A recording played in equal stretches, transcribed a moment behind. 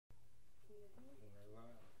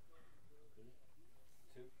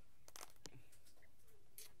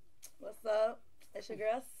up? It's your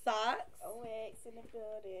girl Socks. OX in the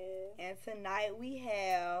building. And tonight we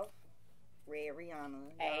have Red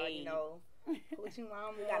Rianna. Hey. You know,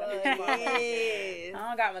 HoochieMama. We got a HoochieMama. Yes. I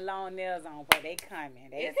don't got my long nails on, but they coming.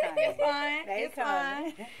 They coming. It's fine. They It's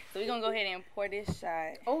coming. fine. So we're going to go ahead and pour this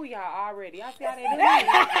shot. Oh, y'all already. Y'all see how they do it?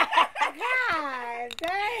 God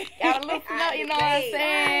dang. Gotta loosen up, you know what I'm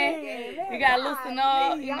saying? You gotta loosen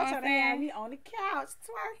up, you know what I'm Y'all trying to have saying? me on the couch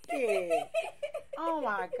twerking. Oh,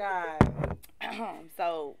 my God.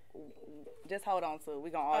 So, just hold on to it. We're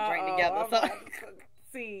going to all drink together. So.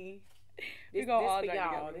 See. We gonna all for drink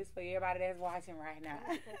y'all. together. This for everybody that's watching right now.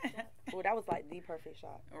 Ooh, that was like the perfect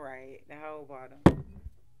shot. Right. The whole bottom.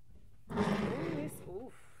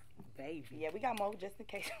 Oof. Baby. Yeah, we got more just in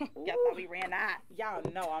case. Y'all thought we ran out. Y'all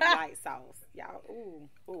know I'm light sauce. Y'all, Ooh,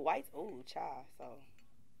 white. Ooh, child. So.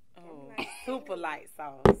 oh, super light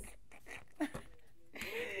sauce.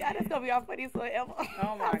 Yeah, this gonna be our funniest forever.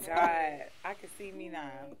 Oh my God. I can see me now.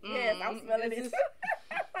 Yes, I'm smelling this.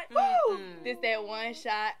 Woo! This that one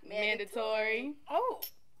shot mandatory. Oh.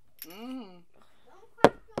 Mm.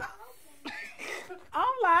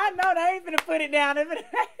 I'm like, no, they ain't finna put it down. They finna...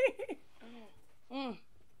 Mm.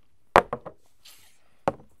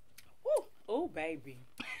 Oh, baby.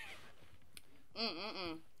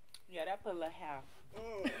 Mm. Yeah, that put a little hair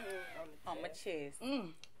on my chest. Mm.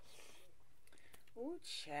 Ooh,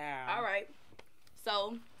 child. All right.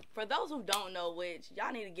 So, for those who don't know, which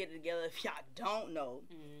y'all need to get it together if y'all don't know,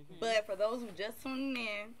 but for those who just tuning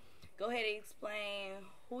in, go ahead and explain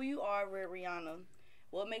who you are, Red Rianna,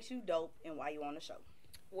 what makes you dope, and why you on the show.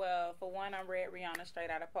 Well, for one, I'm Red Rianna, straight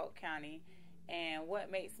out of Polk County. And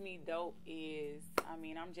what makes me dope is, I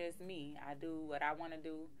mean, I'm just me. I do what I want to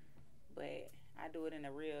do, but I do it in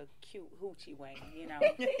a real cute hoochie way, you know,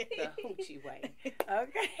 the hoochie way.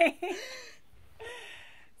 Okay.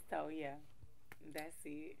 So, yeah, that's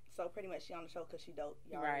it. So, pretty much she on the show because she dope.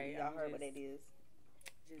 Y'all, Right, y'all I'm heard just- what it is.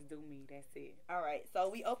 Just do me. That's it. All right. So,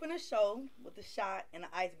 we open the show with a shot and an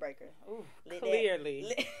icebreaker. Ooh, Lit clearly.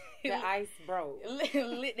 That, The ice broke.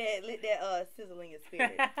 lit that sizzle in your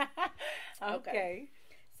spirit. Okay.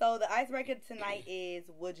 So the icebreaker tonight is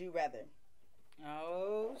Would You Rather?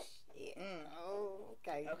 Oh, shit. Oh,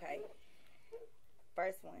 okay. Okay.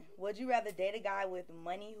 First one. Would you rather date a guy with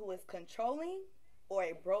money who is controlling or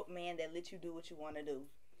a broke man that lets you do what you want to do?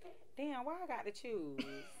 Damn, why I got to choose?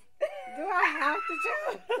 Do I have to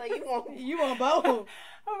choose? So you want both.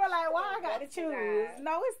 I'm like, why I got to choose? Guys.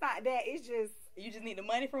 No, it's not that. It's just... You just need the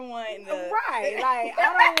money from one. And Right. Like,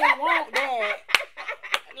 I don't want that.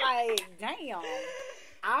 Like, damn.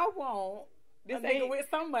 I want This a nigga ain't- with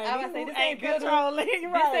some money I was gonna say, who this ain't ain't building- controlling. This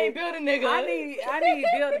Right. ain't building nigga. I need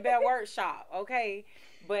build a better workshop, okay?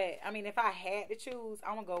 But I mean, if I had to choose,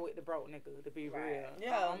 I'm gonna go with the broke nigga. To be real,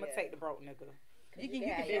 Yeah, I'm gonna take the broke nigga. You can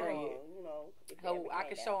have be your period. own, you know. if it So ever I came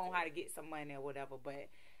can show down him to how to get some money or whatever. But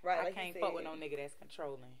Right, I like can't you fuck said. with no nigga that's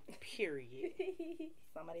controlling. Period. it.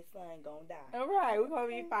 Somebody's son gonna die. All right, we're gonna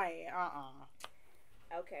be fighting.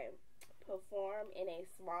 Okay. Perform in a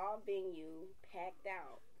small venue, packed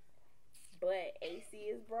out, but AC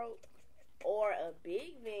is broke, or a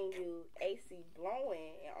big venue, AC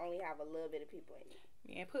blowing, and only have a little bit of people in it.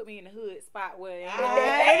 Man, put me in the hood spot where Ain't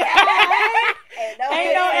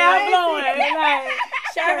ain't no air blowing. Like,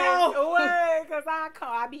 Shirt off. Because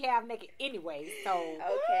I be half naked anyway, so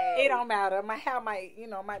Okay. it don't matter. My hair might be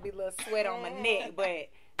a little sweat on my neck, but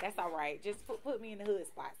that's all right. Just put me in the hood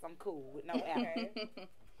spots. I'm cool with no air.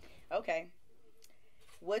 Okay.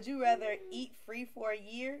 Would you rather eat free for a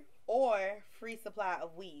year or free supply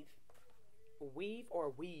of weave? Weave or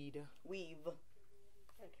weed? Weave.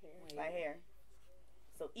 Okay. Like hair.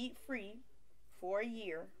 So eat free for a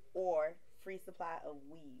year or free supply of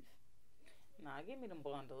weave. Nah, give me them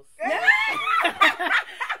bundles. I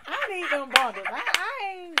need them bundles.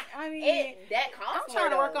 I mean, That costs I'm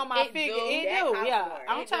trying to work on my figure. It That do, costs yeah. more.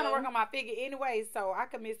 I'm It trying to do. work on my figure anyway, so I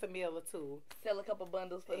could miss a meal or two. Sell a couple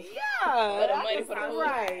bundles for Yeah, the money for the food.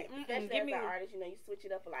 right. Especially Give as me an artist, you switch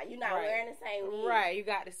it up a lot. You're not Right. wearing the same weave. right. You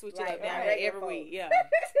got to switch it Like up down our there regular every week. folks.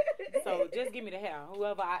 Yeah. So just give me the hair.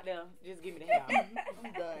 Whoever out there, just give me the hair.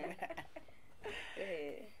 I'm done. Go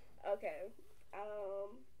ahead. Okay.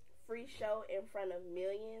 Free show in front of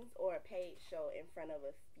millions or a paid show in front of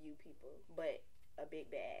a few people, but a big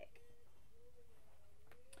bag.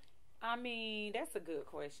 I mean, that's a good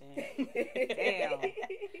question. Damn.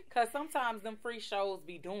 Because sometimes them free shows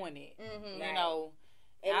be doing it. Mm-hmm. You know,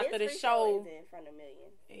 And after the this show, is in front of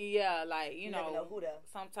millions. yeah, like you never know know who the.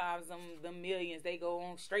 sometimes them millions they go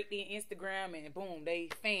on straight to Instagram and boom, they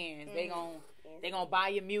fans. They gonna buy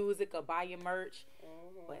your music or buy your merch.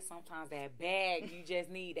 But sometimes that bag, you just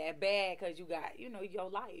need that bag because you got, you know, your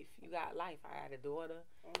life. You got life. I got a daughter.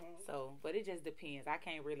 So, but it just depends. I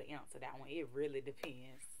can't really answer that one. It really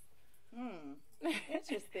depends.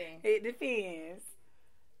 Interesting. It depends.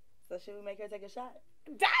 So should we make her take a shot?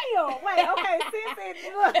 Damn! Wait, okay,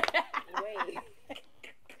 look. Wait.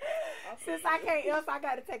 Since I can't else, I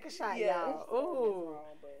got to take a shot, y'all.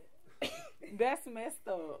 Ooh. That's messed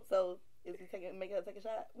up. So, if we make her take a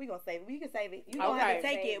shot, we gonna save it. You can save it. You don't have to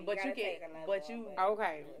take it, but you can. But you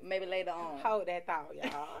okay. Maybe later on. Hold that thought,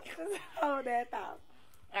 y'all. Just hold that thought.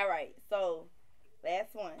 All right. So,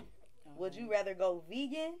 last one. Would you rather go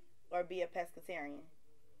vegan or be a pescatarian?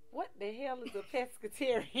 What the hell is a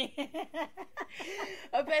pescatarian?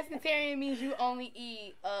 A pescatarian means you only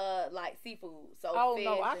eat like seafood. So fish,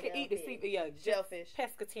 no, I can eat the seafood. Yeah, shellfish.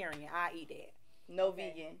 Pescatarian, I eat that. No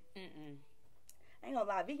vegan. I ain't gonna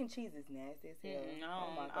lie, vegan cheese is nasty as hell.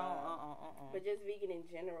 Oh my god. But just vegan in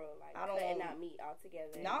general, like cutting out meat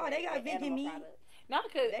altogether. No, they got vegan meat. No,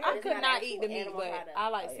 I could not eat the meat, but product. I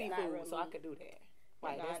like seafood, so I could do that.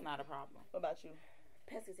 Like that's not a problem. What about you?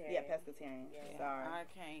 Pescatarian. Yeah, pescatarian. Yeah. Sorry. I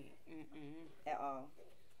can't. At all.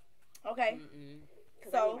 Okay.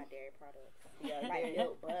 So I need my dairy products. Yeah, like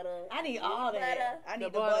milk, butter. I need all that. I need the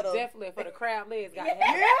butter. Definitely for the crab legs. Got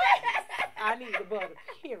I need the butter.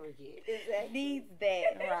 Period. Exactly. Needs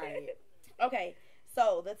that. Right. Okay.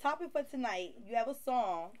 So the topic for tonight, you have a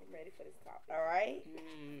song. I'm ready for this topic. All right.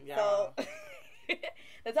 So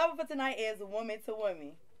the topic for tonight is woman to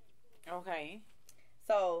woman. Okay.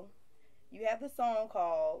 So you have the song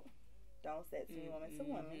called "Don't Set Me Woman to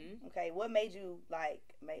Woman." Okay. What made you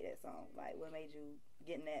make that song? Like, what made you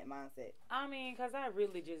get in that mindset? I mean, because I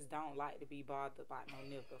really just don't like to be bothered by no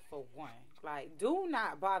nigga, for one. Like, do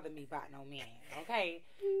not bother me by no man, okay?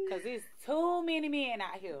 Because there's too many men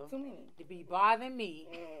out here to be bothering me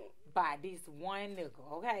by this one nigga,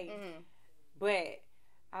 okay? But,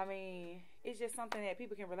 I mean, it's just something that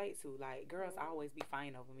people can relate to. Like, girls always be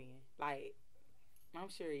fighting over men. Like, I'm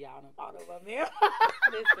sure y'all done fought over men.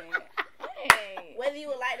 Listen. Whether you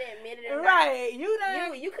would like to admit it or not, right?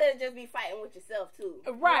 You could just be fighting with yourself too,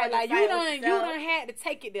 right? Like you done had to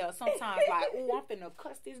take it there sometimes. Like, oh, I'm finna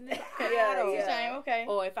cuss this nigga out. Okay.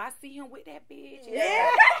 Or if I see him with that bitch,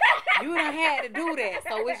 you done had to do that.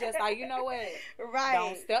 So it's just like, you know what? Right.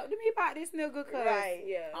 Don't step to me about this nigga, cause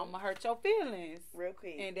I'ma hurt your feelings real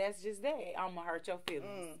quick. And that's just that. I'ma hurt your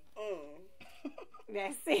feelings.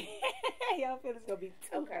 That's it. Your feelings gonna be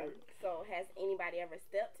too hurt. So has anybody ever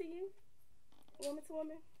stepped to you? Woman to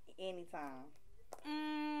woman? Anytime.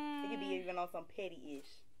 It could be even on some petty-ish.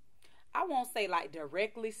 I won't say like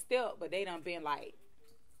directly step, but they done been like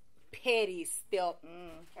petty step,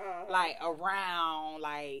 like around,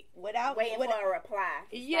 like without waiting for a reply.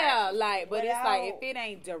 Yeah, like, but it's like if it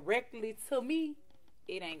ain't directly to me,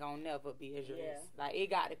 it ain't gonna never be addressed. Yeah. Like it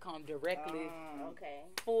got to come directly,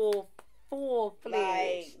 full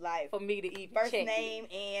fledged, like for me to even first check name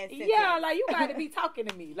it. And sentence. Yeah, like you got to be talking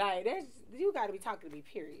to me. Like you got to be talking to me.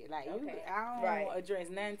 Period. Like I don't address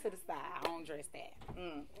nothing to the side. I don't address that.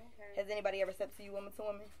 Has anybody ever stepped to you, woman to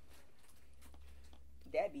woman?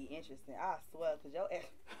 That'd be interesting. I swear, cause your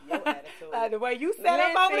attitude, the way you set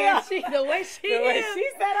up over there, the way she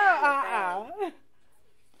set up,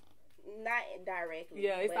 not directly.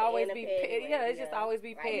 Yeah, it's always be petty. Yeah, it's just always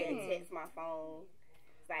be petty. Like, text my phone.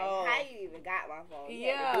 Like, how you even got my phone? You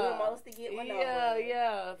yeah. do the most to get my number.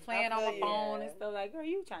 Yeah. Playing on my phone and stuff like, girl,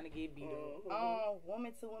 you trying to get beat up.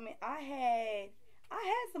 Woman to woman. I had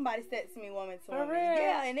somebody text me woman to woman. Real?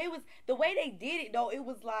 Yeah, and it was, the way they did it, though, it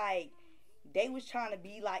was like, they was trying to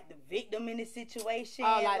be like the victim in the situation.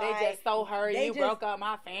 Oh, like they just stole her. You broke up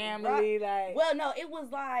my family. Like, well, no, it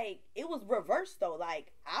was like, it was reversed though.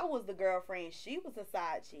 Like, I was the girlfriend, she was the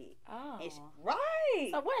side chick. Oh, right.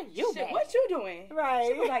 So what you doing? What you doing? Right.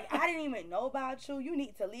 She was like, I didn't even know about you. You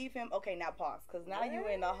need to leave him. Okay, now pause, because now you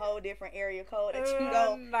in a whole different area code that you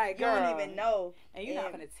don't, like, you don't even know. And you're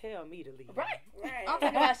not gonna tell me to leave. Right. I'm talking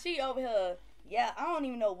about she over here. Yeah, I don't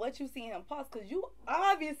even know what you see in him post, because you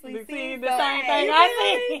obviously seen the same thing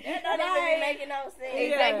I see. That don't even be making no sense.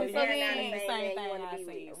 Exactly. So then the same thing I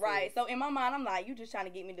see. Right. So in my mind, I'm like, you just trying to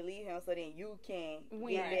get me to leave him so then you can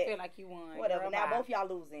win. I feel like you won. Whatever. Now both y'all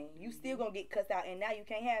losing. You still gonna get cussed out, and now you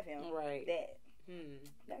can't have him. Right.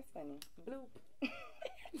 That's funny. Bloop.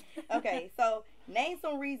 Okay, so name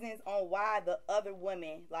some reasons on why the other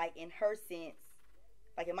woman, like in her sense,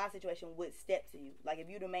 like in my situation, would step to you. Like if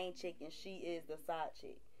you the main chick and she is the side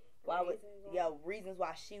chick, reasons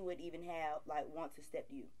why she would even have, like, want to step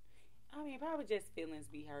to you. I mean, probably just feelings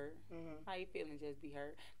be hurt. Mm-hmm. How you feelings just be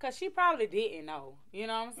hurt? Because she probably didn't know. You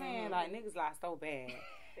know what I'm saying? Mm-hmm. Like, niggas lie so bad.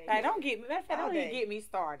 Like, don't get me. Don't even get me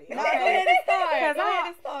started. No, go ahead and start. Go ahead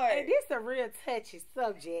and start. This is a real touchy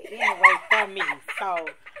subject anyway for me. So,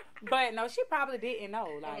 but no, she probably didn't know.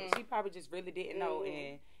 Like, she probably just really didn't know.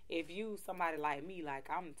 And if you somebody like me, like,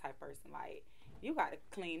 I'm the type of person, like, you got to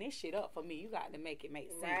clean this shit up for me. You got to make it make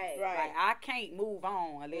sense. Right. Like, I can't move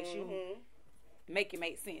on unless you make it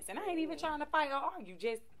make sense. And I ain't even trying to fight or argue.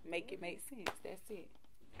 Just make it make sense. That's it.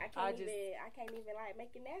 I can't even like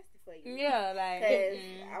make it nasty for you. Yeah, like, because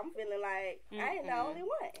I'm feeling like I ain't the only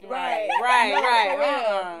one. Right. You know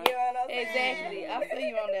what I'm saying? Exactly. I feel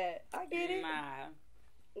you on that. I get it. Nah.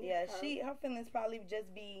 Yeah, her feelings probably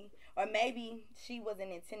just be, or maybe she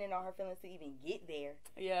wasn't intending on her feelings to even get there.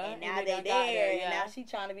 Yeah. And now they there, and now she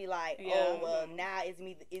trying to be like, oh, well, now it's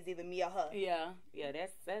either me or her. Yeah. Yeah,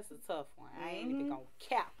 that's a tough one. I ain't even gonna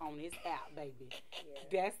cap on this app, baby.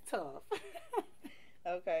 Yeah. That's tough.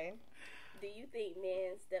 Okay. Do you think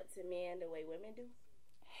men step to men the way women do?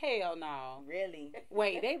 Hell no. Really?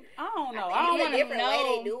 Wait, I don't know. I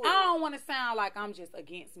don't want to sound like I'm just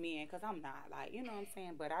against men, because I'm not. Like, you know what I'm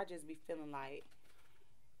saying? But I just be feeling like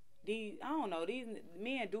these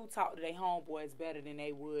men do talk to their homeboys better than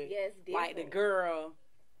they would. Yes, like the girl.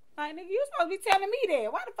 Like, nigga, you supposed to be telling me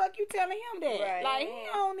that. Why the fuck you telling him that? Right. Like, he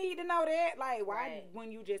don't need to know that. Like, why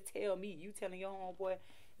when you just tell me, you telling your homeboy,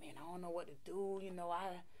 man, I don't know what to do. You know,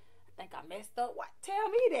 I think I messed up. What? Tell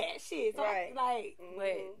me that shit. So right.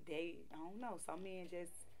 But they, I don't know. Some men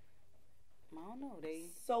just, I don't know. They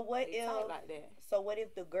talk like that. So what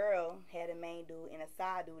if the girl had a main dude and a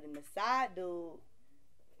side dude, and the side dude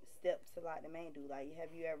steps to like the main dude? Like,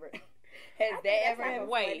 have you ever? Has that ever happened?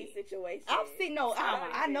 Wait, situation. I've seen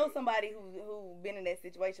I know somebody who been in that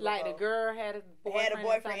situation. Like before. The girl had a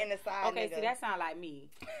boyfriend and a side. Okay, nigga. See, that sound like me.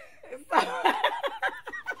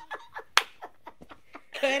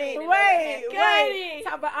 Cut it. Wait.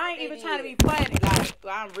 But I ain't even trying to be funny. Like,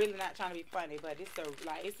 I'm really not trying to be funny. But it's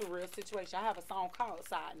a real situation. I have a song called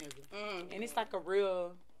Side Nigga, and it's like a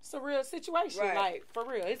real situation. Right. Like, for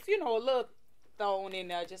real. It's a little thrown in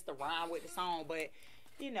there just to rhyme with the song, but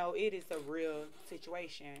it is a real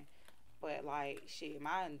situation. But like, shit,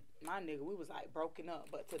 my nigga, we was like broken up,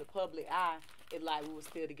 but to the public eye, it like we was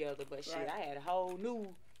still together. But shit, I had a whole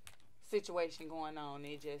new situation going on.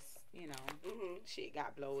 It just, shit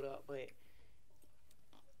got blowed up. But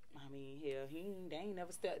I mean, hell, they ain't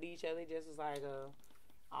never stepped to each other. It just was like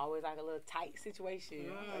always like a little tight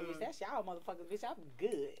situation. Like, that's y'all motherfuckers, bitch. I'm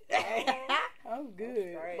good. I'm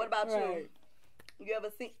good. Right. What about you? You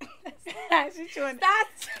ever seen? She chewing. Stop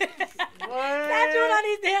chewing on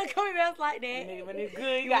these damn gummy bears like that. Nigga, when it's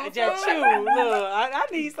good, you gotta just chew. Look, I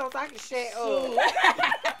need some so I can shut up.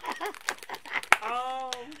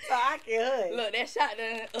 So I can hug. Look, that shot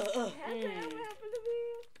done.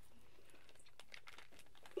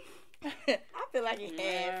 I feel like it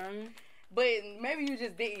has, but maybe you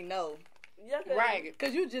just didn't know. Right?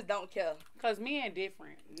 Because you just don't care. Because men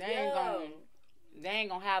different. They ain't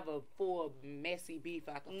gonna have a full messy beef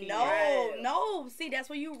like a female. No. See, that's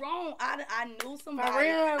where you wrong. I knew somebody. For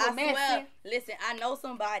real, I messy. swear. Listen, I know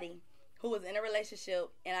somebody who was in a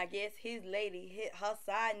relationship, and I guess his lady hit her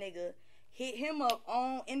side nigga, hit him up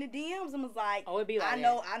in the DMs and was like, "Oh, it be like I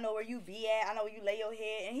know where you be at. I know where you lay your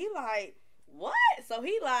head." And he like, "What?" So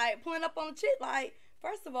he like pulling up on the chick like,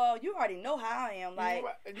 first of all, you already know how I am. Like,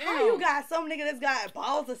 how you got some nigga that's got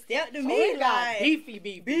balls to step to me? Like,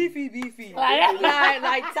 beefy.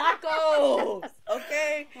 like tacos.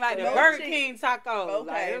 Okay? Like the Burger King tacos. Okay.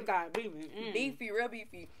 Like, it got beefy. Beefy, real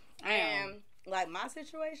beefy. And, like, my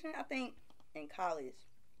situation, I think, in college,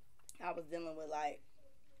 I was dealing with, like,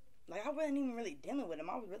 I wasn't even really dealing with him.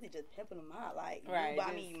 I was really just pimping him out. Like, you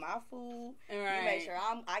buy me my food. You make sure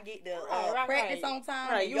I get the practice on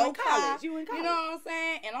time. Right. You in college. You know what I'm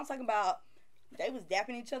saying? And I'm talking about, they was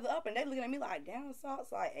dapping each other up, and they looking at me like, damn,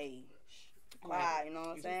 Salt's like, hey, quiet, you know what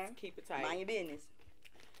I'm saying? Keep it tight. Mind your business.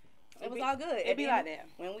 It was all good. It be like that.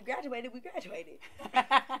 When we graduated, we graduated.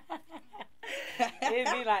 It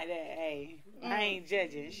be like that. Hey, I ain't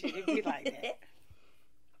judging shit. It be like that.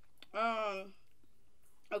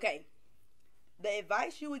 Okay. The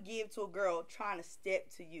advice you would give to a girl trying to step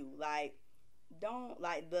to you, like, don't,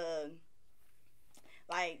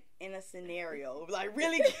 in a scenario, like,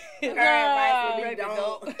 really give her advice, maybe don't.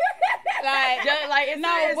 No, but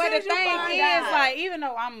the thing is, like, even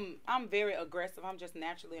though I'm very aggressive, I'm just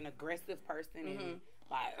naturally an aggressive person, and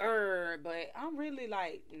but I'm really,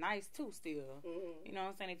 nice too still. You know what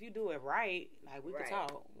I'm saying? If you do it right, like, we can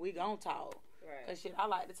talk. We gon' talk. Right. Cause shit, I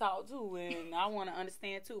like to talk too, and I want to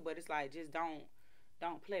understand too. But it's like, just don't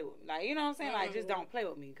play with me. Like, you know what I'm saying? Like, just don't play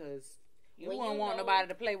with me, cause you wouldn't want nobody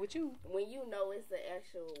to play with you. When you know it's an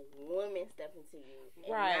actual woman stepping to you,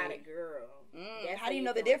 and right? Not a girl. How do you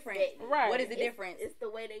know the difference? Right. What is the difference? It's the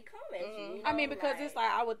way they come at you. You know? I mean, because it's like,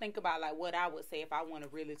 I would think about like what I would say if I want to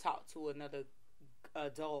really talk to another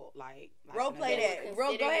adult, like role play that. Go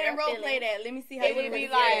ahead and role play that. Let me see how it would be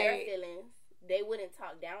like. They wouldn't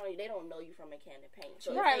talk down on you. They don't know you from a can of paint.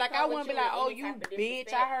 So right, like I wouldn't be like, oh, you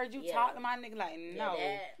bitch, I heard you talk to my nigga. Like, no.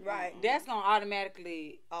 Right. That's going to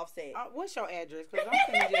automatically offset. What's your address? Because I'm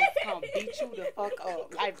going to just come beat you the fuck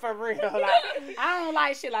up. Like, for real. Like, I don't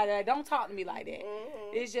like shit like that. Don't talk to me like that.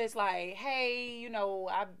 It's just like, hey, you know,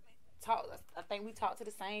 I think we talked to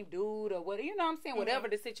the same dude or whatever. You know what I'm saying? Whatever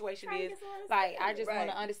the situation is. Like, I just want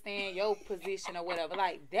to understand your position or whatever.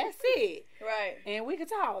 Like, that's it. Right. And we could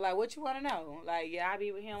talk. Like, what you want to know? Like, yeah, I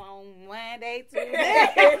be with him on one day, 2 days.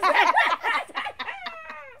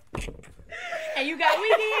 And you got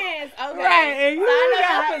weekends. Okay. Right. And you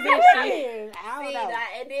got position. I don't know.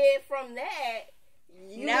 And then from that,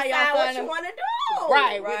 you now decide what you want to do.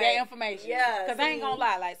 Right, with that information. Yeah. Because I ain't going to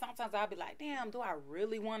lie. Like, sometimes I'll be like, damn, do I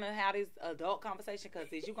really want to have this adult conversation?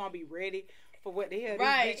 Because is you going to be ready for what the hell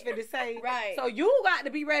this bitch finna say? Right. So you got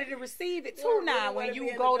to be ready to receive it, too, now. When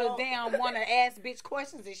you go to damn want to ask bitch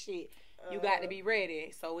questions and shit. You got to be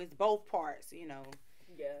ready. So it's both parts, you know.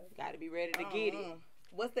 Yeah. Got to be ready to get it.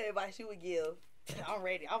 What's the advice you would give? I'm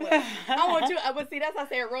ready. I want you. But see, that's why I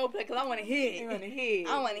said role play, because I want to hear it. You want to hear it.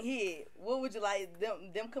 I want to hear it. What would you like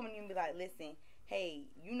them coming in and be like, listen, hey,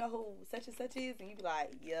 you know who such and such is? And you be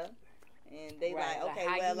like, yeah. And they like, okay,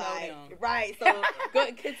 well, like, right. So go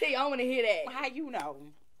continue. I want to hear that. How you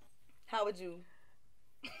know? How would you?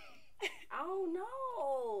 I don't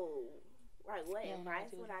know. Like, what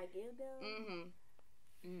advice would I give them?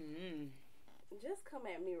 Just come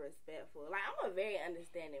at me respectful. Like, I'm a very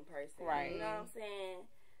understanding person. Right. You know what I'm saying?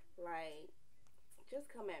 Like, just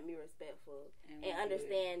come at me respectful and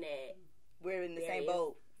understand that we're in the same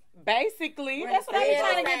boat. Basically, that's what I'm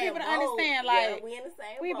trying to get people to understand. Like, we in the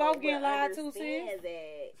same boat. We both getting lied to, sis.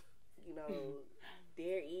 That, you know,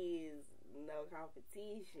 there is no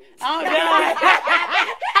competition. Oh, God.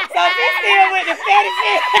 So she's still with the petty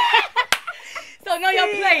shit. So know your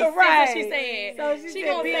place. Right. That's what she said. So she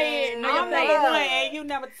gonna say it. I'm number one and you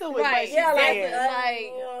number two. Right. Yeah, like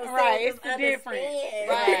right. It's the difference.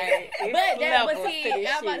 Right. But see,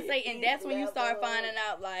 I'm about to say, and that's when you start level. finding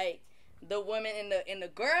out like the woman and the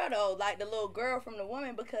girl though, like the little girl from the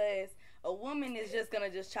woman, because a woman is just gonna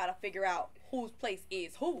try to figure out whose place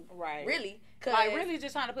is who. Right. Really. Like, really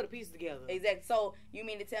just trying to put a piece together. Exactly. So, you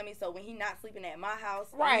mean to tell me, so when he not sleeping at my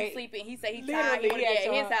house, right? He's sleeping, he say he tired, he want to be at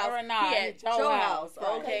his house, he at your house.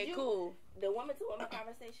 Right. Okay, cool. The woman-to-woman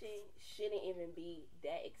conversation shouldn't even be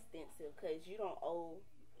that extensive, because you don't owe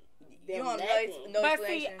them nothing. But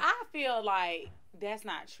see, I feel like that's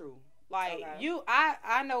not true. Like,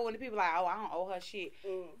 I know when the people like, oh, I don't owe her shit.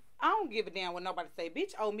 I don't give a damn what nobody say.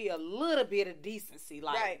 Bitch owe me a little bit of decency,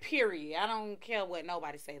 like, period. I don't care what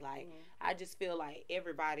nobody say. Like, I just feel like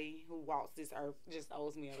everybody who walks this earth just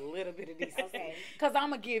owes me a little bit of decency. Because I'm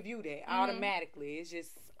going to give you that automatically. It's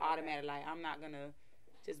just automatic. Like, I'm not going to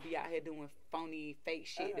just be out here doing phony, fake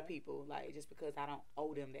shit to people, like, just because I don't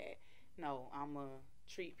owe them that. No, I'm going to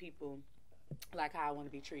treat people like how I want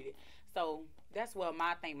to be treated. So that's what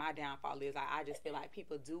my downfall is. I just feel like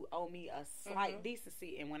people do owe me a slight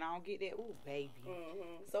decency, and when I don't get that, ooh, baby.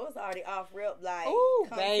 So it's already off rip, like, ooh,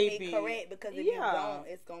 come baby. to me correct, because if you don't,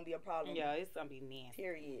 it's gonna be a problem. Yeah, it's gonna be nasty.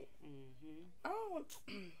 Period. I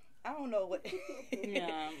don't know what.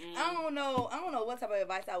 I don't know what type of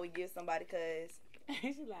advice I would give somebody, because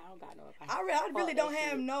she's like, I don't got no advice. I really don't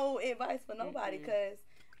have no advice for nobody, because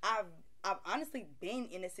I've honestly been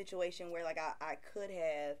in a situation where, like, I could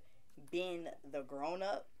have been the grown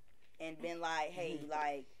up and been like, hey,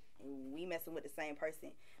 like, we messing with the same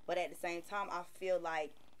person, but at the same time I feel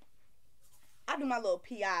like I do my little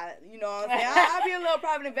PI, you know what I'm saying? I be a little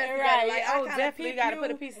private investigator. Right. Like, I definitely got to put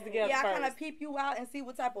the pieces together. Yeah, first. I kind of peep you out and see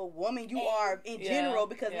what type of woman you are in general,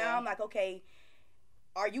 because now I'm like, okay,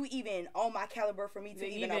 are you even on my caliber for me to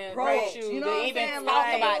even approach? You know what I'm saying?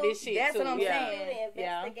 Talk about this shit. That's too. what I'm saying.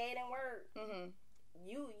 Investigating work.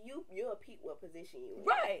 You'll peep what position you in.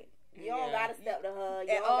 Right. You don't gotta step to her.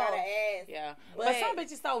 You don't gotta ask. Yeah. But some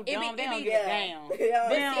bitches so dumb, they don't give a damn. They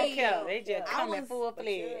don't care. They just come in full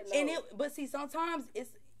fledged. But see, sometimes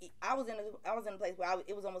I was in a place where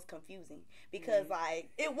it was almost confusing, because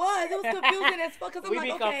like it was confusing as fuck. Cause I'm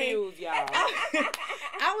like, okay, confused, y'all.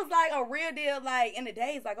 I was like a real deal. Like, in the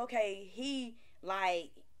days, like, okay, he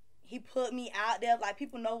put me out there. Like,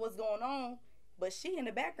 people know what's going on. But she in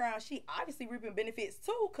the background, she obviously reaping benefits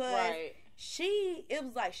too, cause Right. it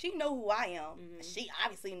was like she know who I am. Mhm. She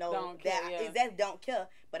obviously know Don't that care, yeah. exactly don't care.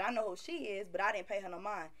 But I know who she is. But I didn't pay her no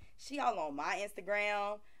mind. She all on my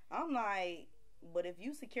Instagram. I'm like, but if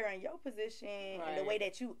you secure in your position and the Right. way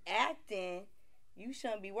that you acting, you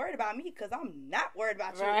shouldn't be worried about me because I'm not worried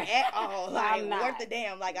about you Right. at all. Like, I'm not. worth the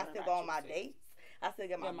damn. Like, I Worried still about go on you, my sis. dates. I still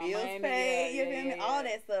get my Get my bills money, paid. yeah, You feel me? yeah, All yeah.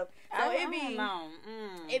 that stuff. So I it be, don't know.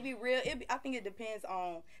 it be real. I think it depends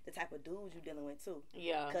on the type of dudes you dealing with too.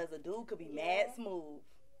 Yeah. Because a dude could be mad smooth.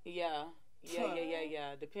 Yeah.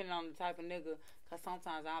 Yeah. Depending on the type of nigga. Because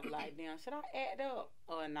sometimes I'll be like, damn, should I act up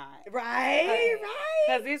or not? Right.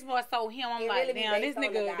 Because this boy so him, I'm It like, really be damn, this based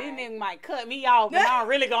on the guy. nigga might cut me off, but I'm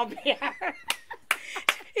really going to be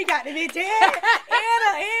He got the bitch in. And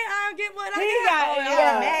I don't get what I He got. got- Oh,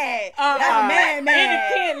 yeah. I'm mad. I'm mad, man.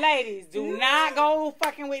 Independent ladies, do not go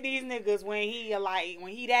fucking with these niggas when he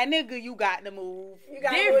that nigga, you got to move. You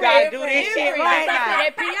gotta You move gotta different. do this shit Different. right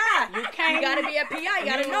That's now. that PI. You can't. You gotta be a PI. You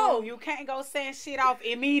gotta know. You can't go send shit off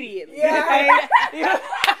immediately. Yeah. Okay?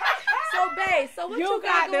 So, babe, so what you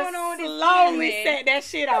got going on to this slowly evening? set that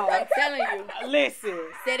shit off. I'm telling you. Listen,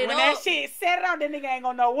 Set it when up. that shit set it off, that nigga ain't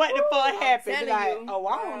gonna know what the fuck happened. Be telling like, you. oh,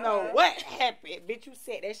 I don't know what happened. Bitch, you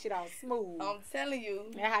set that shit on smooth. I'm telling you.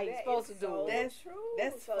 That's how you That supposed to is do so it. That's true.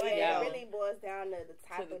 that's so funny, yeah, though. it really boils down to the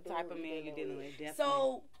type To of the dude type of man you're dealing with, definitely.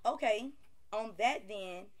 So, okay, on that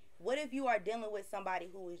then, what if you are dealing with somebody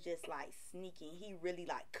who is just like sneaking? He really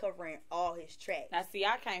like covering all his tracks. Now, see,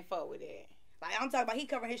 I can't fuck with that. Like I'm talking about, he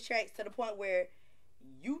covering his tracks to the point where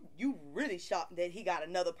you really shocked that he got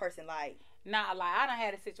another person. Like, Nah, like, I done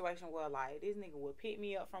had a situation where, like, this nigga would pick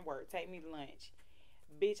me up from work, take me to lunch.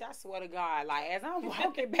 Bitch, I swear to God, like, as I'm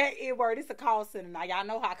walking back in work, it's a call center. Now, y'all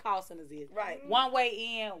know how call centers is. right? One way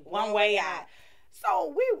in, one way out.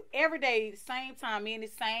 So, we, every day, same time, me and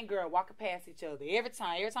this same girl walking past each other. Every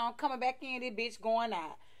time I'm coming back in, this bitch going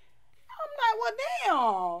out. I'm like,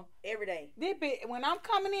 well, damn. Every day. This bitch, when I'm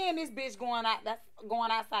coming in, this bitch going out, that's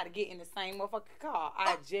going outside to get in the same motherfucking car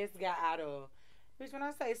I just got out of. Bitch, when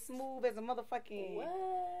I say smooth as a motherfucking... What?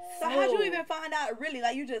 So how'd you Smooth. even find out? Really,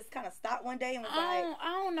 like you just kind of stopped one day and was like,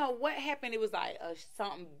 I don't know what happened. It was like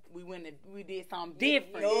something, we did something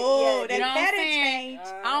different. "No, You that know what I'm better saying? change."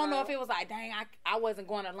 I don't know if it was like, dang, I wasn't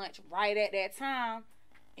going to lunch right at that time.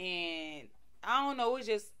 And I don't know, it's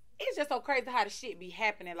just so crazy how the shit be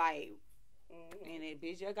happening, like, and that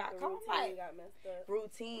bitch just got The caught. routine Like, got messed up.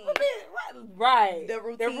 routine. right. The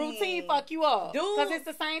routine fuck you up. Dude. Because it's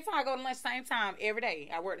the same time. I go to lunch same time every day.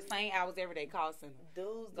 I work the same hours every day, call center.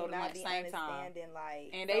 Dudes Go do to not lunch be same time. understanding, like,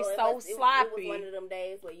 And they it so must- it sloppy. was one of them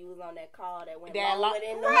days where you was on that call that went That longer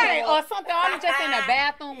than right, normal. or something. I'm just in the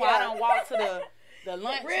bathroom while I Yeah. don't walk to the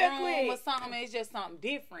lunch Real room quick. or something. It's just something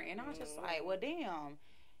different. And I was just like, well, damn.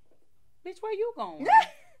 Bitch, where you going?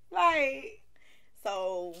 Like,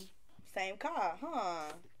 so same car,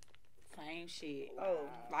 huh? same shit. Oh,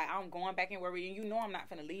 Like, I'm going back in where you know I'm not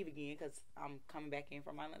finna leave again because I'm coming back in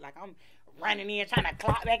from my, like, I'm running in trying to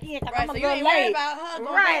clock back in because right. I'm a So you little ain't worried late. about her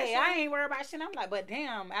going Right, back. I ain't worried about shit. I'm like, but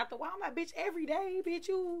damn, after a while, I'm like, bitch, every day, bitch,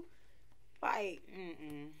 you, like,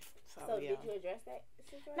 So, So yeah. did you address that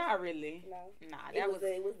situation? Not really. No. Nah, It that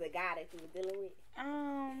was the guy that you were dealing with.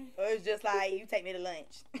 Or it's just like, you take me to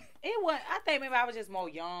lunch. It was. I think maybe I was just more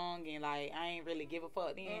young and like I ain't really give a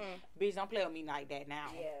fuck then. Bitch, don't play with me like that now.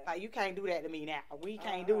 Yeah. Like you can't do that to me now. We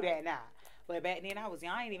can't do that now. But back then I was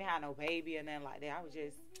young. I ain't even had no baby or nothing like that. I was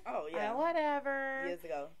just Oh, yeah. whatever. Years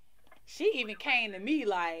ago. She even came to me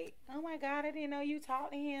like, oh my God, I didn't know you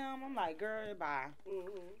talked to him. I'm like, girl, bye.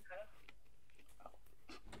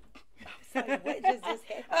 Sorry, what just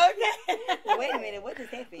happened? Okay. Wait a minute, what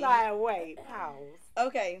just happened? Like, wait, pause.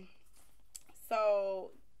 Okay.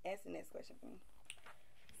 So, ask the next question for me.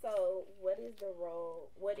 So, what if the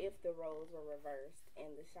roles were reversed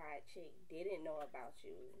and the side chick didn't know about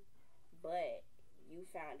you, but you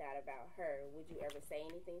found out about her? Would you ever say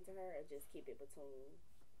anything to her or just keep it between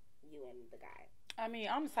you and the guy? I mean,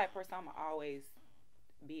 I'm the type of person I'm always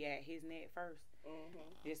be at his neck first.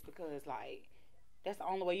 Just because, like, that's the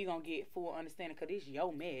only way you're going to get full understanding because it's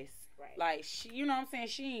your mess. Right. Like, she, you know what I'm saying?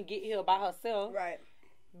 She didn't get here by herself. Right.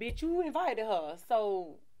 Bitch, you invited her.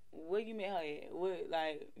 So, where you met her at? What,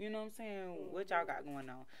 like, you know what I'm saying? What y'all got going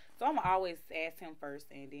on? So, I'm going to always ask him first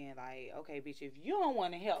and then, like, okay, bitch, if you don't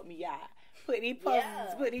want to help me out, put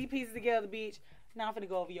these pieces together, bitch. Now I'm finna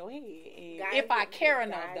go over your head. And Guys if I be- care guys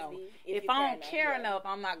enough, though. be- If you I don't care yeah. enough,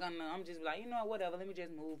 I'm not gonna. I'm just like, you know what, whatever. Let me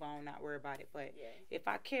just move on, not worry about it. But Yeah. if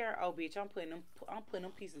I care, oh bitch, I'm putting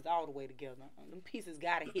them pieces all the way together. Them pieces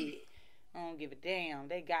gotta hit. I don't give a damn.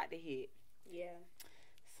 They got to hit. Yeah.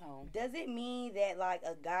 So does it mean that like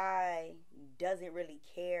a guy doesn't really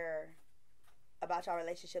care about your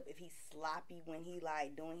relationship if he's sloppy when he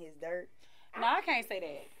like doing his dirt? No, I can't say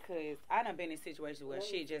that because I done been in situations where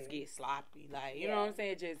shit just gets sloppy. Like, you know what I'm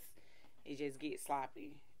saying? It just gets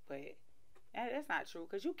sloppy. But that's not true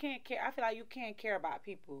because you can't care. I feel like you can't care about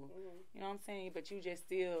people. You know what I'm saying? But you just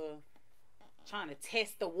still trying to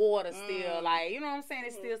test the water still. Like, you know what I'm saying?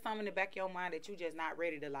 It's still something in the back of your mind that you just not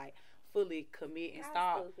ready to like fully commit and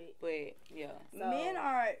stop. But yeah. So,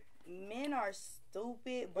 men are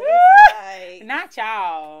stupid, but it's like not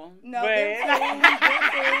y'all. No, but them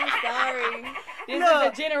too, sorry. This is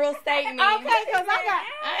a general statement. Okay, because I'm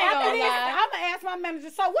gonna ask my manager.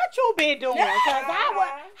 So what you been doing? Because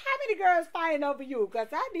how many girls fighting over you? Because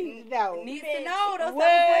I need to know. Needs to know those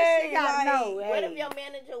questions. Like, know. What if your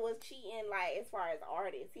manager was cheating? Like as far as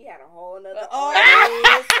artists, he had a whole nother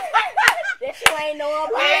artist that you ain't know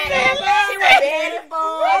about. She was bad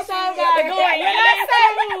for.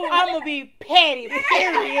 I'm gonna be petty.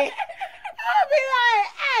 Period. I'll be like,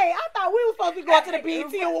 hey, I thought we were supposed to be going to the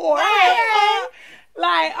BET Awards.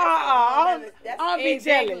 Like, I'm be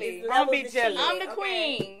jealous. I'm be jealous. I'm the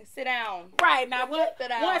queen. Sit down. Right now,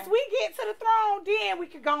 once we get to the throne, then we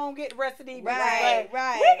can go and get the rest of these. Right.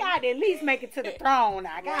 We gotta at least make it to the throne.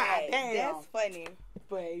 Now, God damn, that's funny.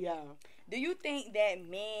 But yeah, do you think that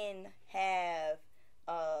men have,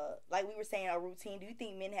 like we were saying, a routine? Do you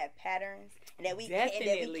think men have patterns and that we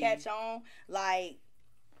catch on? Like,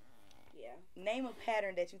 name a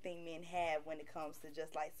pattern that you think men have when it comes to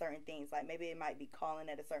just like certain things. Like maybe it might be calling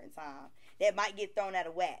at a certain time that might get thrown out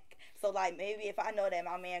of whack. So like maybe if I know that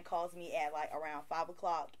my man calls me at like around 5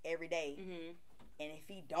 o'clock every day, and if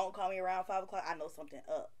he don't call me around 5 o'clock, I know something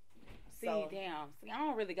up. See, I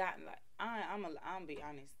don't really got like I'm be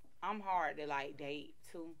honest. I'm hard to like date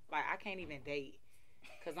too. Like I can't even date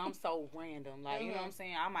because I'm so random. Like you know what I'm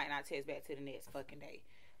saying. I might not text back to the next fucking day.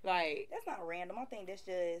 Like that's not random. I think that's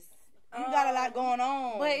just. You got a lot going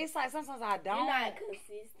on. But it's like sometimes I don't. You're not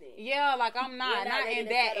consistent. Yeah, like I'm not in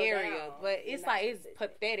that area. Down. But it's like it's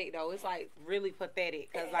pathetic though. It's like really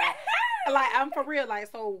pathetic because like I'm for real. Like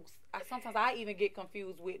so, sometimes I even get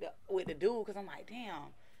confused with the dude because I'm like,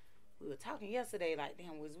 damn, we were talking yesterday. Like,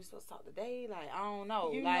 damn, was we supposed to talk today? Like, I don't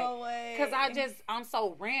know. You like, know what? Because I'm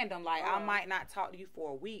so random. Like, I might not talk to you for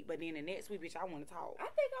a week, but then the next week, bitch, I want to talk. I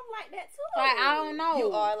think I'm like that too. Like, I don't know.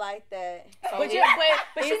 You are like that. So but she's not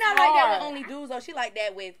like that with only dudes, though. She like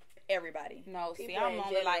that with everybody. No, see, I'm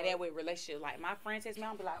only like that with relationships. Like, my friend text me,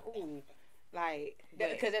 I'll be like, ooh. Like,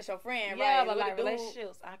 because that's your friend, right? Yeah, but like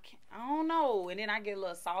relationships, I don't know. And then I get a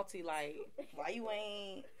little salty, like, why you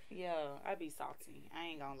ain't? Yeah, I be salty. I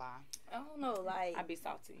ain't gonna lie. I don't know, like I be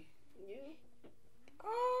salty. You?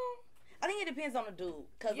 I think it depends on the dude,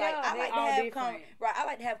 cause like I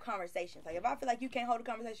like to have conversations. Like if I feel like you can't hold a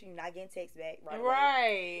conversation, you're not getting text back,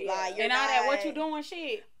 right? Like and all that, what you doing,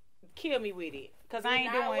 shit, kill me with it. Cause I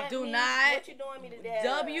ain't doing. Do not. What you doing me today?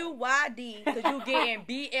 WYD. Cause you getting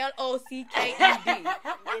BLOCKED.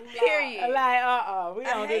 Period. Like we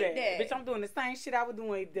don't do that. Bitch, I'm doing the same shit I was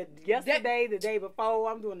doing yesterday, the day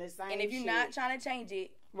before. I'm doing the same. And if you're not trying to change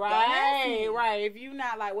it, right. If you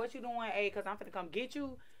not like what you doing, cause I'm finna come get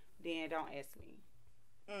you, then don't ask me.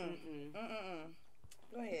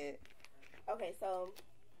 Go ahead. Okay, so.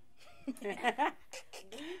 Do you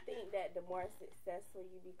think that the more successful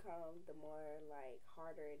you become, the more like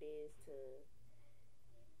harder it is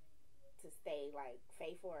to stay like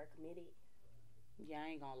faithful or committed? Yeah, I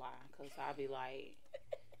ain't gonna lie, cause I be like,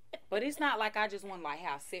 but it's not like I just want to like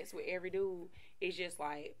have sex with every dude. It's just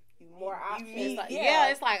like more options. It's like,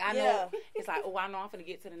 it's like I know. It's like I know I'm finna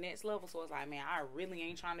get to the next level. So it's like, man, I really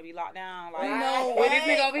ain't trying to be locked down. Like with this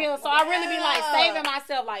nigga over here. So I really be like saving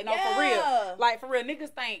myself. Like no, for real. Like for real,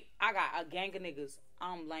 niggas think I got a gang of niggas.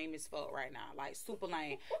 I'm lame as fuck right now. Like super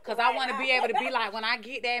lame. Cause I want to be able to be like when I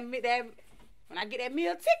get that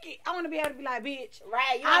meal ticket, I want to be able to be like, bitch.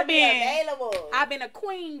 Right, you want to be available. I've been a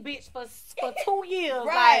queen, bitch, for 2 years.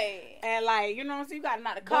 Right. Like, and like, you know what I'm saying? You got to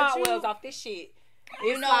knock the cobwebs off this shit.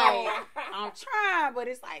 It's like, I'm trying, but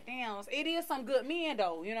it's like, damn, it is some good men,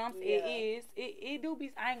 though. You know what I'm saying? Yeah. It do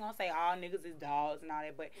be, I ain't going to say all niggas is dogs and all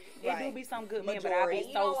that, but it do be some good men, but Majority. I be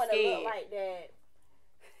you so don't want to scared. look like that.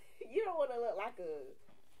 You don't want to look like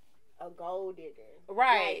a gold digger.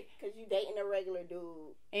 Right. Because you dating a regular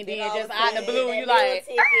dude. And then just out the blue, you like,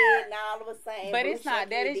 ticket, and all of a sudden. but it's not,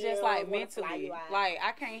 that is just like mentally. Like,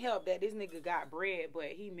 I can't help that this nigga got bread, but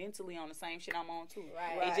he mentally on the same shit I'm on too.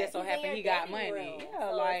 Right. It just so happened he got money.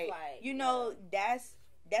 Yeah, so like, you know, that's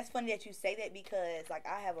funny that you say that because like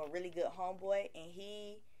I have a really good homeboy and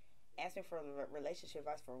he asking for relationship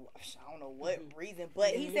advice for I don't know what reason, but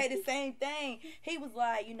he said the same thing. He was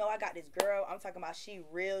like, you know, I got this girl. I'm talking about she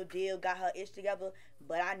real deal, got her ish together,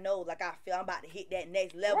 but I know, like, I feel I'm about to hit that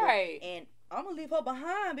next level, and I'm gonna leave her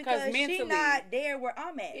behind because she not there where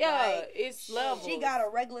I'm at. Yeah, like, it's levels. She got a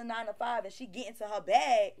regular 9 to 5 and she get into her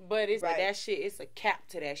bag. But it's that shit. It's a cap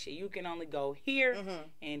to that shit. You can only go here,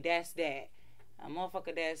 and that's that. A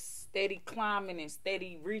motherfucker that's steady climbing and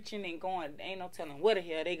steady reaching and going, ain't no telling where the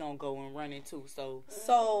hell they gonna go and run into. So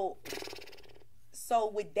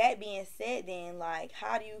with that being said, then, like,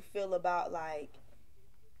 how do you feel about, like,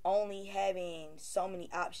 only having so many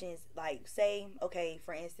options? Like, say, okay,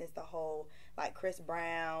 for instance, the whole, like, Chris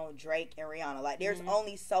Brown, Drake, and Rihanna. Like, there's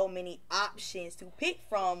only so many options to pick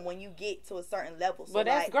from when you get to a certain level. So, but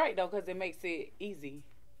that's great, though, because it makes it easy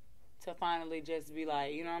to finally just be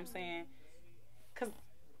like, you know what I'm saying? Because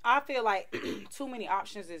I feel like too many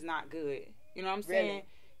options is not good. You know what I'm saying? Really?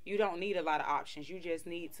 You don't need a lot of options. You just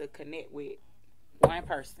need to connect with one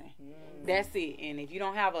person. That's it. And if you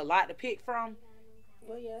don't have a lot to pick from,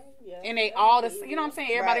 well, yeah. And they all the, you know what I'm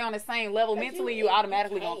saying? Everybody on the same level mentally, you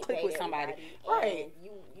automatically gonna click with somebody. Right.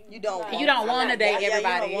 You don't want to date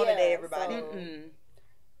everybody. You don't want to date everybody.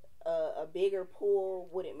 A bigger pool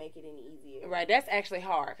wouldn't make it any easier. Right, that's actually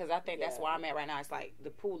hard because I think that's where I'm at right now. It's like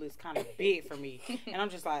the pool is kind of big for me, and I'm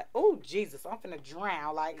just like, oh Jesus, I'm finna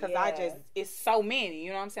drown, like, because it's so many.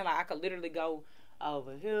 You know what I'm saying? Like, I could literally go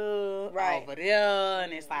over here, over there,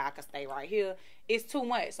 and it's like I could stay right here. It's too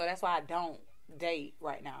much, so that's why I don't date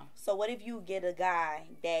right now. So what if you get a guy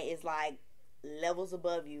that is like levels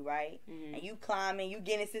above you, right? And you climbing, you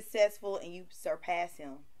getting successful, and you surpass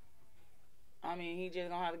him? I mean, he just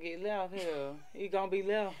gonna have to get left here. He gonna be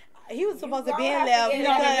left. He was supposed to be in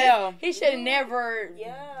left. He should never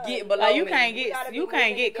get below. Like, you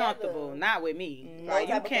can't get comfortable. Not with me. Like,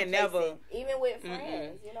 you can never. Even with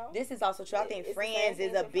friends, you know. This is also true. I think friends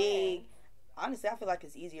is a big. Honestly, I feel like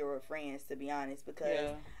it's easier with friends, to be honest,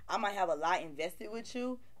 because I might have a lot invested with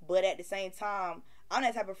you, but at the same time, I'm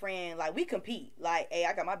that type of friend, like, we compete. Like, hey,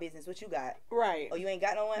 I got my business. What you got? Right. Oh, you ain't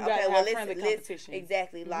got no one? You okay, well, let's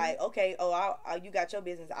exactly. Like, okay, you got your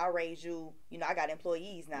business. I'll raise you. You know, I got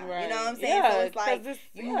employees now. Right. You know what I'm saying? So it's like,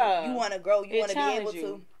 you want to grow. You want to be able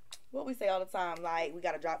to. What we say all the time, like, we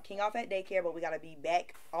got to drop King off at daycare, but we got to be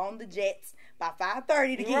back on the jets by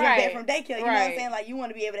 5:30 to get him back from daycare. You know what I'm saying? Like, you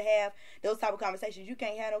want to be able to have those type of conversations. You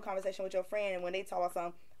can't have no conversation with your friend, and when they talk about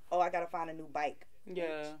something, oh, I got to find a new bike.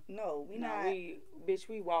 Yeah. No, we not.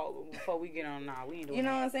 We walk before we get on. Nah, we ain't doing that. You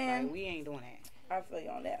know what I'm saying? Like, we ain't doing that. I feel you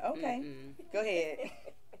on that. Okay. Go ahead.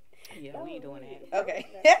 Yeah, we ain't doing that. Okay.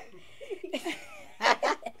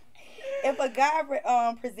 If a guy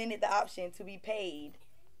presented the option to be paid,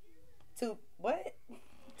 to what?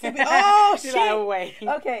 To be, oh, shit.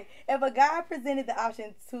 Okay. If a guy presented the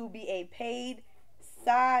option to be a paid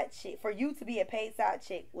side chick, for you to be a paid side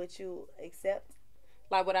chick, would you accept?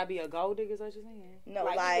 Like, would I be a gold digger? Is what you're saying? No,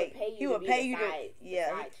 like he would pay you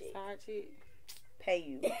to side chick. Pay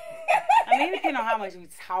you. I mean, it depends on how much we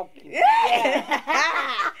talking.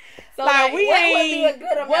 So, like, we ain't.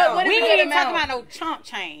 What we ain't talking about no chump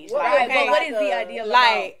change. Right, but what is the ideal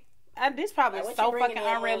amount? This probably so fucking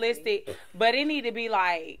unrealistic, but it need to be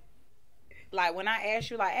like when I ask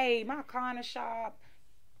you, like, hey, my car in the shop,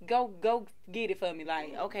 go get it for me.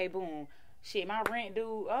 Like, okay, boom. Shit, my rent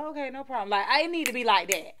due. Oh, okay, no problem. Like, I need to be like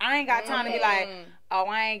that. I ain't got time to be like, oh,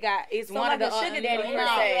 I ain't got. It's so one like of the sugar daddy.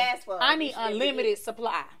 I need unlimited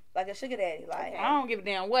supply. Like a sugar daddy. Like, I don't give a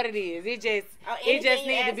damn what it is. It just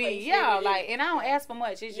need to be like. And I don't ask for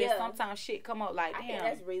much. It's just sometimes shit come up like, damn. I think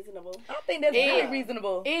that's reasonable. I think that's really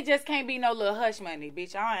reasonable. It just can't be no little hush money,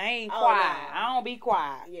 bitch. I ain't quiet. No. I don't be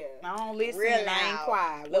quiet. Yeah. I don't listen. Real I ain't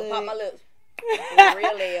quiet. Look, pop my lips.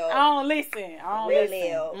 Real I don't listen.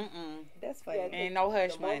 That's funny. Ain't no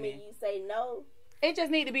hush money. The moment you say no, it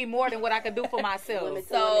just need to be more than what I could do for myself.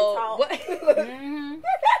 So what?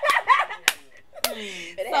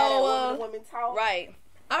 Women talk. Right.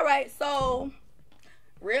 All right. So,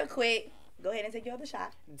 real quick, go ahead and take your other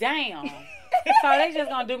shot. Damn. So they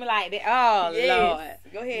just gonna do me like that? Oh Lord.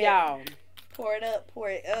 Go ahead, y'all. Pour it up.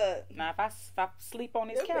 Pour it up. Now, if I sleep on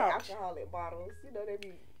this couch, alcoholic bottles. You know they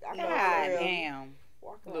be. God damn.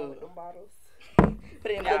 Walking around with them bottles.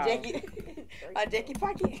 Put it in my jacket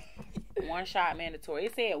pocket. One shot mandatory.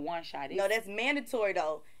 It said one shot. No, that's mandatory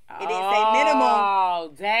though. It didn't say minimum.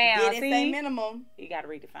 Oh, damn. It didn't say minimum. You got to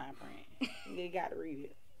read the fine print. You got to read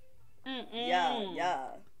it.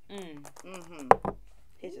 Yeah.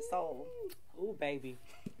 Hit your soul. Ooh, baby.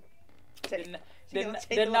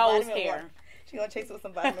 The nose hair. She gonna chase with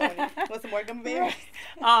some vitamin. Want some more gummy bears?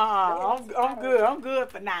 I'm good. I'm good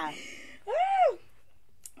for now.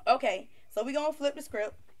 Okay, so we're going to flip the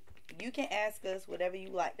script. You can ask us whatever you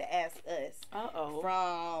like to ask us.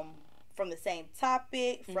 From the same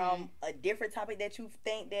topic, from a different topic that you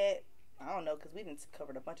think that, I don't know, because we didn't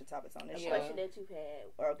covered a bunch of topics on this show. A question that you've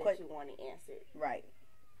had or that you wanted answered. Right.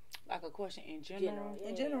 Like a question in general?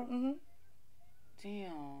 In general, mm-hmm.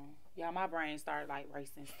 Damn. Y'all, my brain started, like,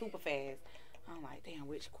 racing super fast. I'm like, damn,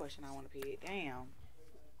 which question I want to pick? Damn.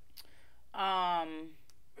 I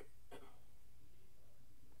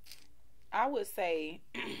would say,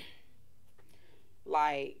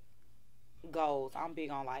 like, goals. I'm big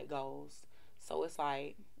on, like, goals. So it's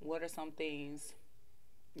like, what are some things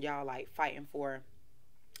y'all, like, fighting for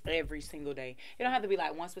every single day? It don't have to be,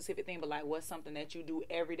 like, one specific thing, but, like, what's something that you do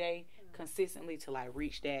every day consistently to, like,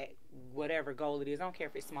 reach that whatever goal it is. I don't care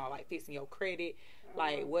if it's small, like fixing your credit.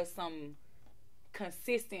 Like, what's some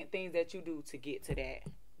consistent things that you do to get to that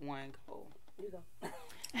one goal? You go.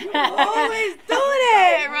 You always do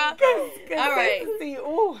that, bro. All right.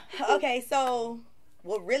 Ooh. Okay, so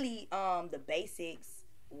really the basics,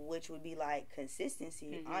 which would be like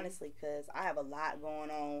consistency, honestly, because I have a lot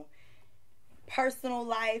going on. Personal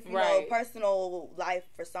life, you know, personal life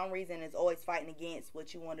for some reason is always fighting against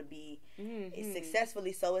what you want to be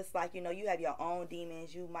successfully. So it's like, you know, you have your own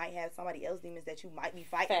demons. You might have somebody else's demons that you might be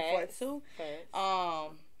fighting for too.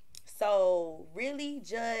 So really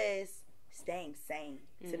just staying sane,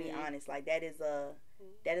 to be honest. Like that is a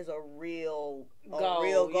real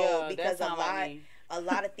goal, because a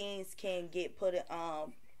lot of things can get put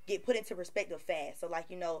into perspective fast. So like,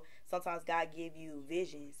 you know, sometimes God give you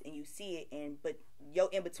visions and you see it, but yo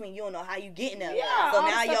in between you don't know how you getting there. So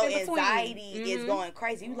now your anxiety is going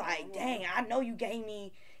crazy. You like, dang, I know you gave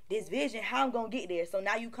me this vision. How I'm gonna get there? So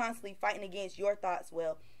now you constantly fighting against your thoughts.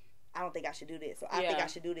 Well, I don't think I should do this, or I think I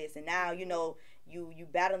should do this. And now, you know, you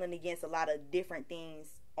battling against a lot of different things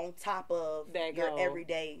on top of your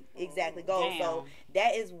everyday goal. Damn. So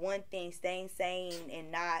that is one thing. Staying sane and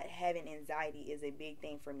not having anxiety is a big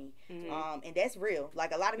thing for me. And that's real.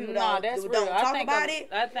 Like a lot of people don't talk about it.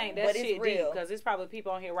 I think that's shit real, because there's probably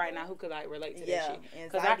people on here right now who could like relate to that shit.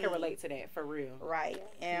 Because I can relate to that for real. Right.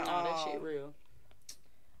 And that shit real.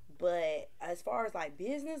 But as far as like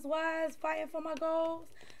business wise, fighting for my goals,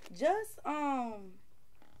 just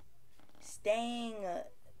staying.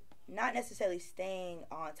 Not necessarily staying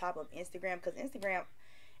on top of Instagram, because Instagram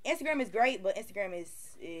is great, but Instagram is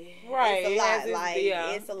it's a lot.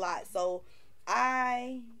 It's a lot. So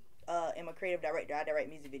I am a creative director. I direct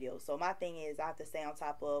music videos. So my thing is I have to stay on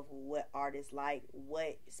top of what artists like,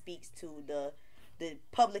 what speaks to the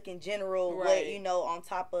public in general, what, you know, on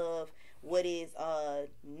top of what is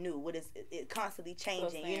new, what is it constantly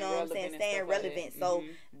changing, you know what I'm saying, staying relevant. So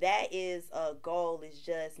that is a goal, is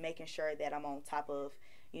just making sure that I'm on top of,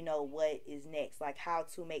 you know, what is next, like how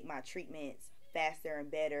to make my treatments faster and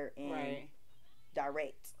better and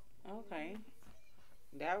direct. Okay.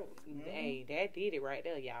 That that did it right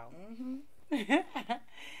there, y'all. I ain't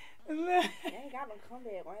got no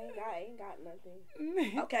comeback. I ain't got nothing.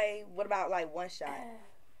 Okay, what about like one shot?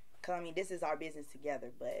 Cause I mean, this is our business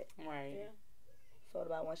together, but Yeah. So what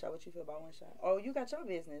about one shot? What you feel about one shot? Oh, you got your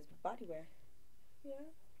business, bodywear. Yeah.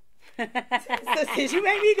 So since you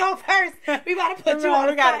made me go first, we about to put you on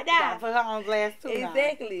the spot down. Put her on blast too.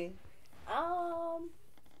 Exactly.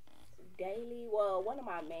 Daily. Well, one of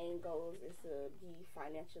my main goals is to be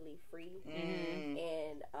financially free,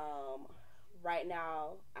 and right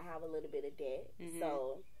now I have a little bit of debt.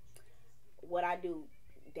 So what I do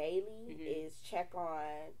daily is check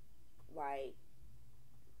on like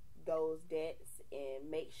those debts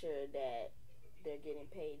and make sure that they're getting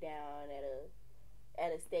paid down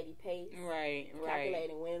at a steady pace. Right.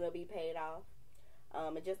 Calculating when it'll be paid off.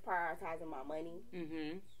 And just prioritizing my money.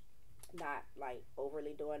 Not like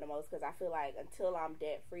overly doing the most, because I feel like until I'm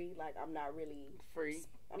debt free, like I'm not really free.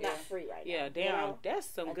 I'm not free right now. Yeah, damn, you know? That's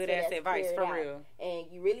some good ass that's advice for real.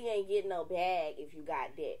 And you really ain't getting no bag if you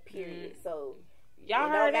got debt. Period. So.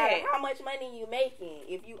 Y'all heard that? How much money you making?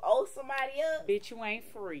 If you owe somebody up, bitch, you ain't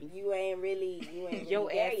free. You ain't really your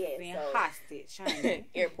there ass yet. Is in hostage.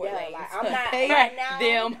 Airport lanes. Like, I'm not pay right now.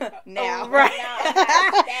 Them now. Right now, I'm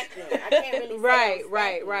not stacking. I can't really.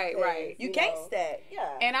 Right. You can't stack.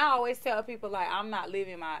 Yeah. And I always tell people like I'm not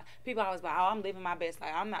living my. People always like, oh, I'm living my best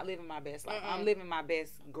life. I'm not living my best life. I'm living my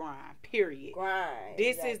best grind. Period. Grind.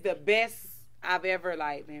 This is the best I've ever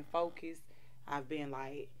like been focused. I've been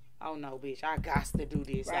like, oh no, bitch, I got to do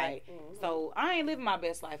this. Right. Like, so I ain't living my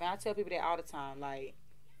best life, and I tell people that all the time. Like,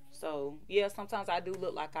 so yeah, sometimes I do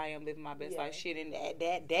look like I am living my best life. Shit, in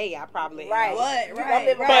that day, I probably right. am. What? I'm Right.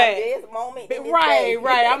 living my best moment. In this day.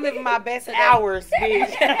 Right. I'm living my best hours,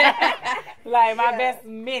 bitch. like my best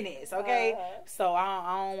minutes, okay? So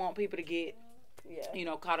I don't want people to get,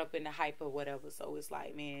 caught up in the hype or whatever. So it's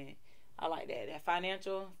like, man, I like that. That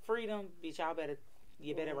financial freedom, bitch,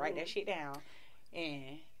 you better write that shit down.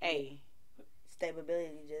 And, hey.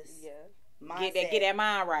 Stability, just mindset. Get that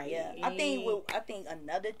mind right. Yeah. I think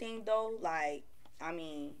another thing, though, like, I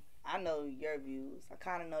mean, I know your views. I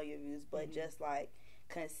kind of know your views, but just, like,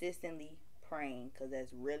 consistently praying, because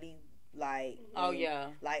that's really, like... Oh, yeah.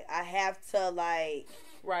 Like, I have to, like...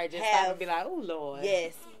 Right, just stop and be like, oh, Lord.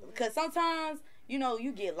 Yes. Because sometimes...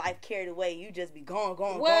 you get life carried away. You just be going,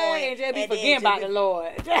 and just be forgetting about the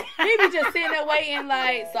Lord. You be just sitting there waiting,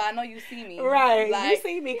 like, so I know you see me. Right. Like, you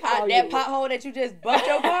see me call that pothole that you just bumped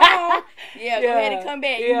your car on. Go ahead and come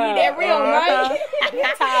back. You need that real, right?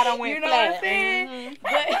 That tire done went you know flat. what I'm saying?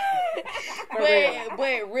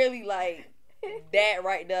 But really, like, that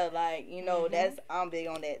right there, like, that's, I'm big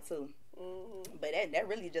on that, too. But that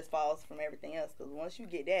really just falls from everything else, because once you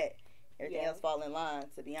get that, everything else fall in line,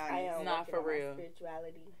 to be honest. I am not for real.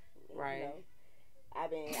 Spirituality. Right.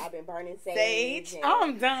 I've been burning sage.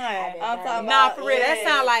 I'm done. I'm talking about, for real. That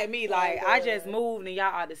sound like me. Like, I just moved and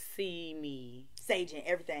y'all ought to see me. Saging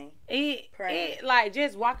everything. It like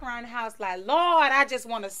just walking around the house like, Lord, I just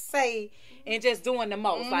want to say, and just doing the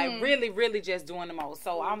most. Like, really, really just doing the most.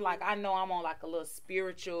 So I'm like, I know I'm on like a little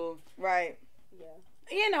spiritual. Right. Yeah.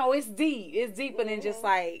 It's deep. It's deeper than just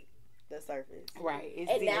like the surface. Right.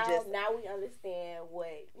 It's and deep. now we understand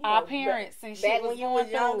what our parents and shit back was when you going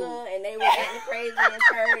was younger through. and they were acting crazy in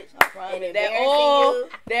church and that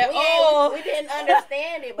we didn't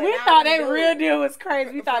understand it, but we now thought we that do. real deal was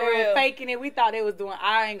crazy. We thought For they real. were faking it. We thought they was doing.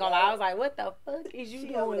 I ain't gonna lie. I was like, what the fuck is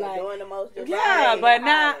you doing? Like, doing the most. but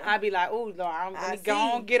now I be like, oh Lord, I'm gonna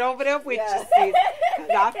go and get over there with you, sis. 'Cause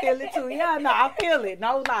I feel it too. Yeah, no, I feel it.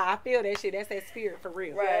 No lie, I feel that shit. That's that spirit for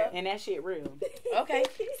real. Right. And that shit real. Okay.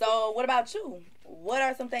 So what about you? What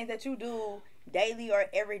are some things that you do daily or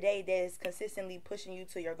every day that's consistently pushing you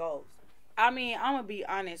to your goals? I mean, I'm gonna be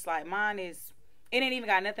honest. Like, mine is. It ain't even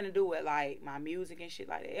got nothing to do with like my music and shit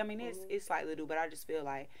like that. I mean, it's slightly do, but I just feel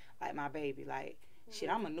like my baby, like shit.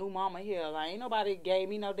 I'm a new mama here. Like, ain't nobody gave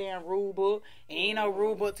me no damn rule book. Ain't no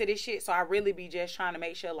rule book to this shit. So I really be just trying to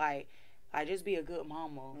make sure like just be a good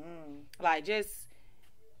mama. Like, just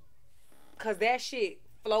cause that shit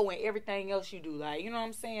flow in everything else you do. Like, you know what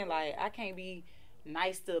I'm saying? Like, I can't be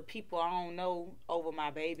nice to people I don't know over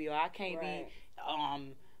my baby, or I can't be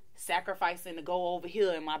sacrificing to go over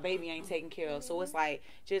here and my baby ain't taken care of. So it's like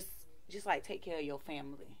just like take care of your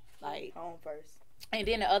family, like home first, and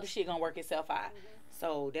then the other shit gonna work itself out.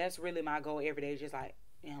 So that's really my goal every day. Just like,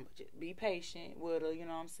 just be patient with her. You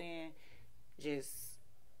know what I'm saying? Just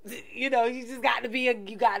you just got to be a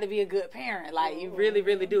good parent. Like, you really,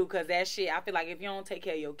 really do. Cause that shit, I feel like if you don't take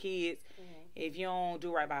care of your kids, if you don't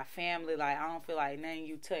do right by family, like, I don't feel like nothing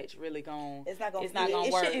you touch really it's not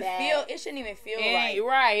gonna work. It shouldn't even feel right.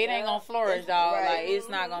 Right. It ain't gonna flourish, dog. Right. Like, it's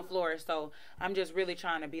not gonna flourish. So I'm just really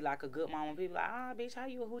trying to be like a good mom. People like, bitch, how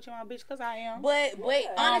you a HoochieMama, bitch? Cause I am. But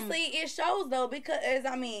honestly, it shows though, because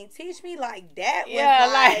I mean, teach me like that.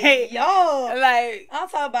 Like I'm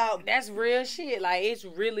talking about that's real shit. Like, it's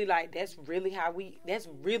really like that's really how we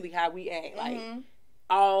act. Like.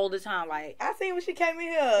 All the time, like I seen when she came in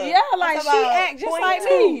here. Yeah, like she act just like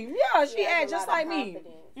me. Yeah, she act just like me.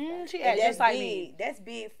 She act just like me. That's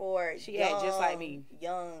big for she act just like me. A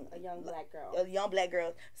young black girl. A young black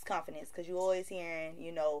girl's confidence, because you always hearing,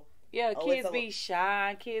 Yeah, kids be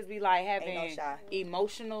shy. Kids be like having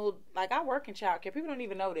emotional. Like, I work in childcare. People don't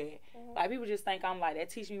even know that. Like, people just think I'm like that.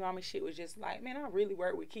 Teach Me Mommy shit was just like, man, I really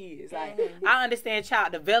work with kids. Like, I understand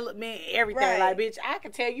child development, everything. Right. Like, bitch, I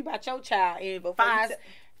can tell you about your child in 5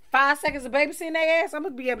 seconds of babysitting their ass. I'm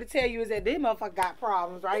gonna be able to tell you is that this motherfucker got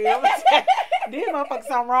problems, right? This motherfucker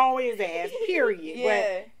something wrong with his ass. Period.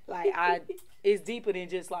 Yeah. But like, it's deeper than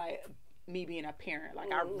just like me being a parent.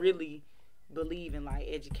 Like, I really believe in like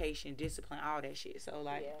education, discipline, all that shit. So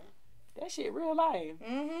like, that shit real life.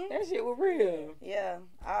 That shit was real. Yeah,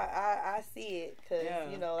 I see it, because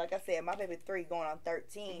like I said, my baby 3 going on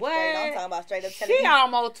 13. What? I'm talking about straight up. She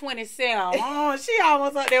almost 27. She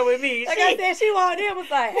almost up there with me. Like I said, she walked in,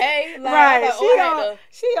 was like, hey, like, right? Like,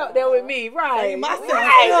 she up there with me, right? My son,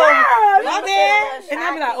 my man. And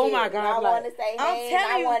I be like, oh my god, I want to say,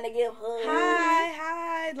 I want to give hugs.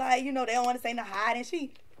 Hi, like, they don't want to say no hi, and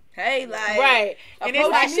she. Hey, like, right, and it's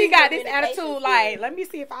like she got this attitude, like, let me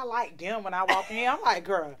see if I like them when I walk in. I'm like,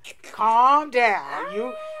 girl, calm down,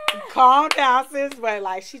 you calm down, sis. But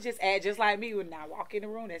like, she just act just like me when I walk in the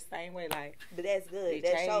room that same way, like. But that's good.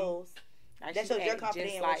 That shows your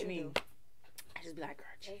confidence in what you do. I just be like, girl,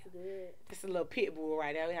 chill. That's good. This is a little pit bull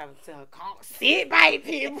right there. We have to tell her, calm, sit by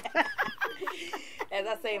pit bull. As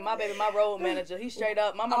I say, my baby, my road manager, he straight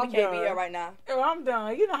up. My mama can't be here right now. Oh, I'm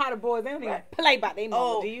done. You know how the boys, they don't even play by their mama.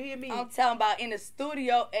 Oh, do you hear me? I'm talking about in the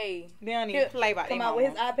studio, They don't even play by their come mama. out with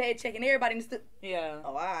his iPad checking everybody in the studio. Yeah. Oh,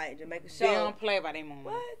 all right, just make a They show. don't play by their mama.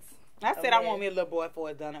 What? I said I want me a little boy before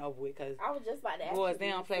it's done and over with. Cause I was just about to ask boys, you, they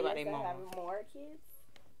don't play by their mama. having more kids?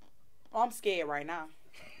 Oh, I'm scared right now.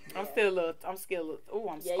 I'm still a little, I'm scared. Oh,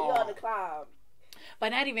 I'm Yeah, scared. you on the cloud. But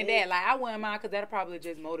not even that. Like, I wouldn't mind because that'll probably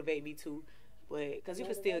just motivate me too. But, because you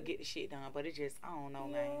can still get the shit done. But it just, I don't know,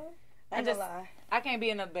 man. I can't be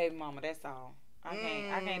another baby mama. That's all. I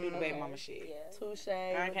can't do the baby mama shit. Yeah. Touche.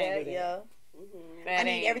 I can't do that. Yeah. I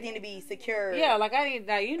need everything to be secure. Yeah, like,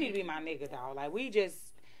 you need to be my nigga, dog. Like, we just,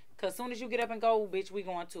 because as soon as you get up and go, bitch, we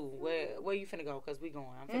going too. Where you finna go? Because we going.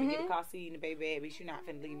 I'm finna get the car seat and the baby bag, bitch. You not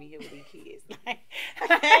finna leave me here with these kids. Like,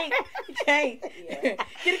 You can't. Yeah.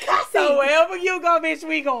 Get a car seat. so wherever you go, bitch,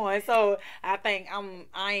 we going. So I think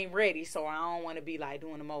I ain't ready, so I don't want to be like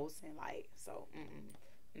doing the most and like, so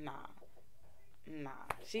nah.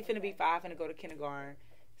 She finna be 5, finna go to kindergarten,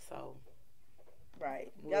 so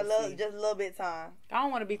Right. We'll Y'all see. just a little bit of time. I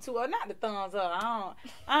don't want to be too. Not the thumbs up.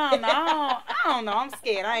 I don't know. I'm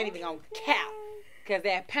scared. I ain't even gonna cap. Cause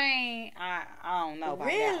that pain, I don't know about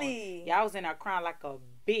that one. Really? Yeah, I was in there crying like a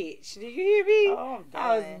bitch. Did you hear me? Oh, I'm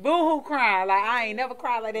I was dying. boohoo crying. Like I ain't never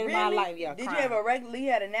cried like that in my Really? life. Yeah. Did crying. you have a regular?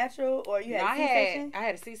 You had a natural or you had No, a C-section? I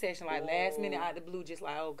had a C-section like last minute out the blue, just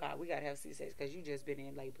like, oh God, we gotta have a C-section because you just been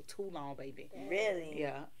in labor too long, baby. Really?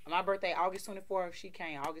 Yeah. My birthday August 24th. She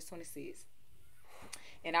came August 26th.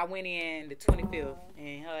 And I went in the 25th,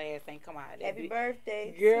 and her ass ain't come out. Happy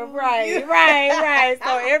birthday. Girl, to right. you.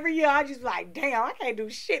 So every year I just be like, damn, I can't do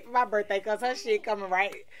shit for my birthday because her shit coming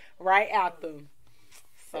right after.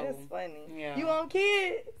 So That's funny. Yeah. You on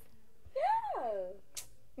kids? Yeah.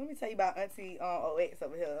 Let me tell you about Auntie OX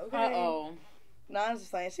over here. Okay? Uh-oh. No, I'm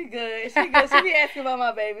just saying she good. She good. She be asking about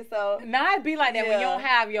my baby, so Now it be like that when you Yeah. don't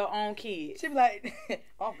have your own kids. she be like,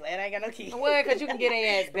 I'm glad I ain't got no kids. Well, because you can get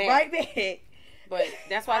their ass back. Right back. But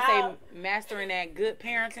that's why I say mastering that good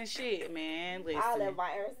parenting shit, man. I'll Listen.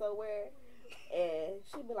 invite her somewhere, and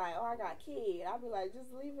she be like, "Oh, I got a kid." I'll be like,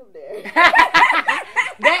 "Just leave him there."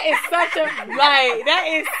 That is such a, like,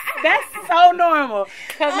 that's so normal.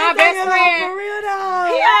 Because my best For friend, real though.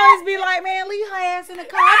 he always be like, man, leave her ass in the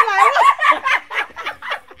car. I'm like,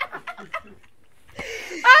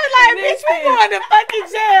 I was like, bitch, we going to fucking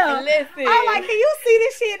jail. Listen. I'm like, can you see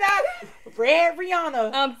this shit now? Red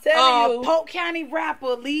Rihanna, I'm telling you. Polk County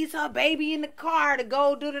rapper leaves her baby in the car to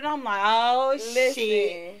go do that. I'm like, oh Listen.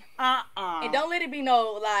 shit. And don't let it be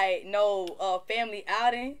no family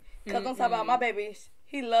outing. Because I'm talking about my baby.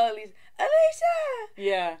 He loves Alicia.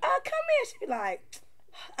 Yeah. Come in. She be like,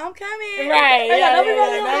 I'm coming. Right. Oh, Yeah, don't be yeah,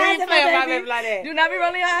 rolling yeah. your Don't eyes even at play with my my baby. baby like that. Do not be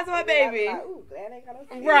rolling your eyes at my I'll baby. be like, "Ooh, glad I ain't got no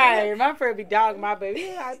kid." Right. My friend be dogging my baby. He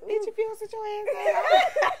like, bitch, if you don't sit your ass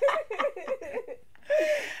down.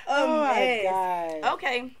 Oh my mess. God.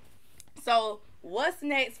 Okay. So, what's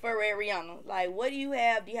next for Red Rihanna? Like, what do you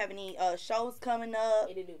have? Do you have any shows coming up?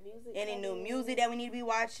 Any new music? Any new music that we need to be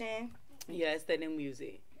watching? Yeah, it's that new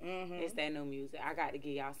music. Mm-hmm. It's that new music. I got to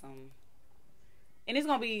give y'all some. And it's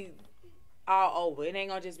going to be all over. It ain't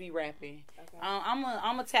going to just be rapping. Okay. I'm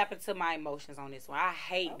gonna tap into my emotions on this one. I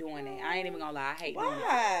hate doing that. I ain't even going to lie. I hate doing it.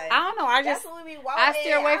 Why? I don't know. I That's just... what we I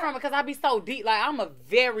steer away from it because I be so deep. Like, I'm a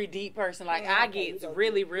very deep person. Like, I okay, get you go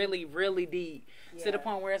really, really, really deep to the Yeah.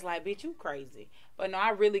 point where it's like, bitch, you crazy. But no, I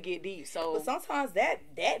really get deep. So, But sometimes that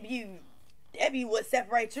be what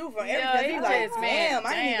separates you from Yeah, everything. it You like, just, damn, man,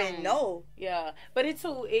 I didn't damn. even know. yeah. But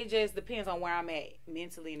it just depends on where I'm at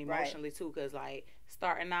mentally and Right. emotionally, too. Because, like,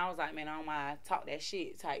 starting now, I was like, man, I don't mind talk that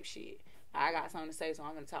shit type shit. I got something to say, so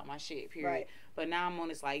I'm going to talk my shit, period. Right. But now I'm on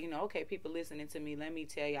this, like, okay, people listening to me, let me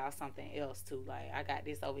tell y'all something else, too. Like, I got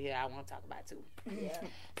this over here I want to talk about, too. Yeah.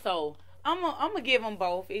 So, I'm gonna give them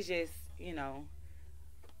both. It's just,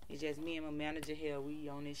 it's just me and my manager here. We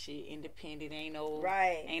on this shit independent. Ain't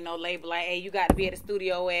no label like, hey, you got to be at the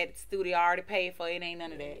studio. I already paid for it. It ain't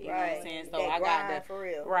none of that. You know what I'm saying? So That I got grind to for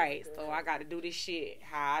real. right. So I got to do this shit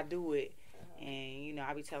how I do it. And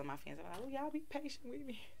I be telling my fans, I'm like, oh, y'all be patient with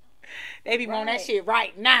me. They be on that shit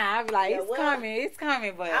right now. I be like, it's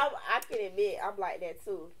coming. But I can admit I'm like that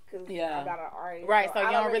too. Cause Yeah. I'm not an artist. Right, so you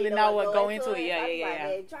I don't really know what go into it. Yeah, I be yeah, like, yeah.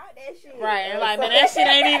 Man, try that shit. right, and like, man, that shit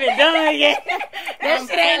ain't even done yet. That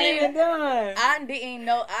shit ain't even done. I didn't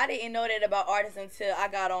know that about artists until I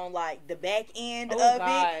got on like the back end of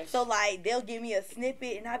gosh. it. So like they'll give me a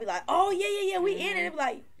snippet and I'll be like, oh yeah, we in it. They be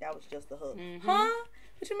like, that was just the hook. Mhm. Huh?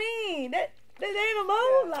 What you mean? They ain't a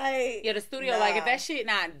move. Like, yeah, the studio, like, if that shit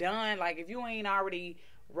not done, like, if you ain't already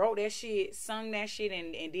wrote that shit, sung that shit,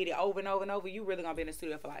 and did it over and over and over, you really gonna be in the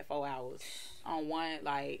studio for like 4 hours on one,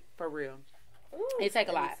 like, for real. Ooh, it take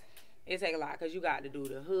a lot. It take a lot because you got to do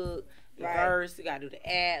the hook, the verse, you got to do the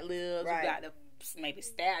ad libs, you got to maybe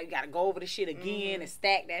stack, you got to go over the shit again and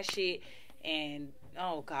stack that shit, and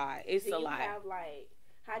oh god, it's a lot. Have, like,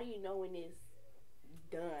 how do you know when it's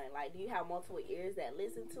done? Like, do you have multiple ears that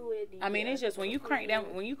listen to it? I mean, it's just when you crank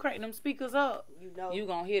them speakers up, you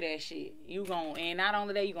gonna hear that shit. And not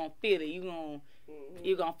only that, you gonna feel it. You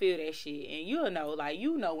gonna feel that shit, and you'll know, like,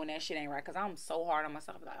 when that shit ain't right. Cause I'm so hard on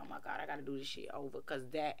myself, like, oh my god, I gotta do this shit over, cause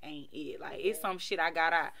that ain't it. Like, it's some shit I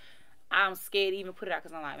got out. I'm scared to even put it out,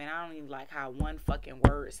 cause I'm like, man, I don't even like how one fucking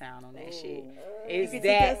word sound on that shit. It's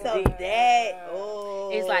that deep.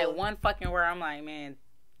 It's like one fucking word. I'm like, man,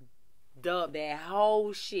 dub that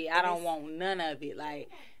whole shit. I don't want none of it. Like,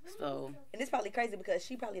 so. And it's probably crazy because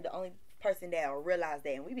she probably the only person that will realize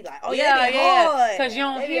that, and we be like, oh yeah, hard. Cause you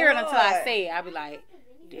don't hear it until I say it. I be like,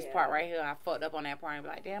 this part right here, I fucked up on that part. And be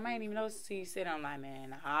like, damn, I ain't even noticed. See you sit. I'm like,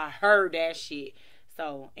 man, I heard that shit.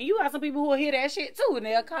 So, and you got some people who will hear that shit too, and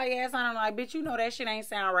they'll call your ass on. I'm like, bitch, you know that shit ain't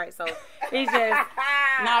sound right. So it's just,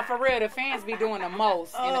 nah, for real, the fans be doing the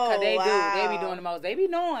most. Cause they be doing the most. They be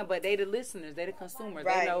knowing, but they the listeners, they the consumers.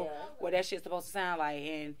 They know what that shit's supposed to sound like,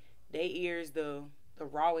 and they ears the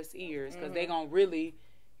rawest ears, cause they gonna really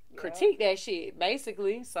critique that shit,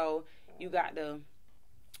 basically. So you got to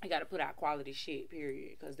put out quality shit,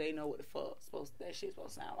 period, cause they know what the fuck that shit's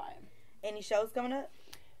supposed to sound like. Any shows coming up?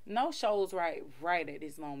 No shows right at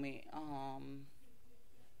this moment.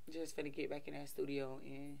 Just finna get back in that studio,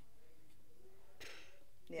 and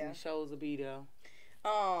the shows will be there.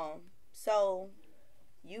 So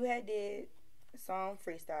you had did song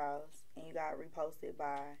freestyles, and you got reposted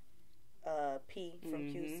by P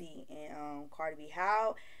from QC and Cardi B.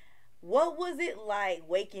 What was it like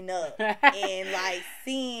waking up and like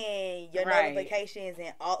seeing your notifications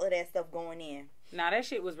and all of that stuff going in? Nah, that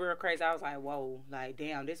shit was real crazy. I was like, whoa, like,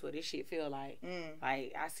 damn, this what this shit feel like.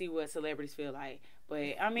 Like, I see what celebrities feel like.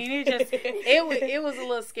 But, I mean, it just, it was a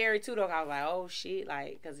little scary, too, though. I was like, oh, shit,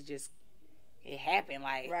 like, because it happened,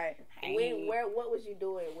 like. Right. What was you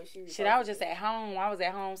doing when she shit, I was just at home. I was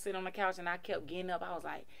at home sitting on the couch, and I kept getting up. I was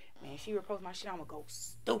like, man, she repost my shit, I'm going to go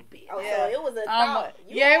stupid. Oh, so it was a thought.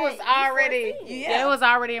 It was already, it was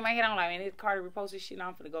already in my head. I'm like, man, this Cardi reposted shit,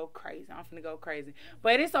 I'm finna go crazy.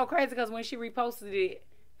 But it's so crazy because when she reposted it,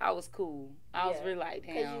 I was cool. I was really like,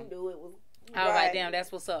 damn. Because you knew it was. I was like, damn,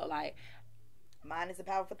 that's what's up. Like, mine is a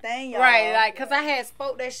powerful thing, y'all. Right, like, because I had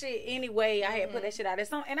spoke that shit anyway. I had put that shit out there.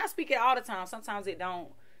 And I speak it all the time. Sometimes it don't.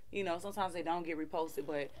 Sometimes they don't get reposted,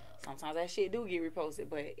 but sometimes that shit do get reposted.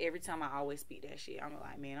 But every time I always speak that shit, I'm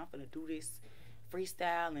like, man, I'm gonna do this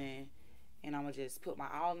freestyle and I'm gonna just put my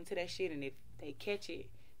all into that shit. And if they catch it,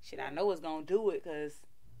 shit, I know it's gonna do it, cause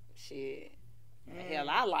shit, hell,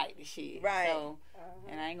 I like the shit, right? So,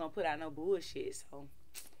 and I ain't gonna put out no bullshit. So,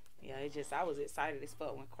 yeah, I was excited as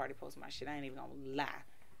fuck when Cardi posted my shit. I ain't even gonna lie.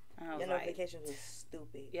 Your notification was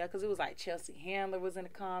stupid. Yeah, because it was like Chelsea Handler was in the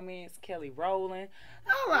comments, Kelly Rowland.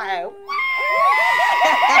 I'm like, what?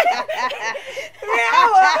 I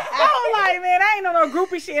was like, man, I ain't no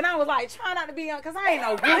groupie shit. And I was like, trying not to be on, because I ain't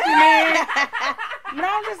no groupie, man. And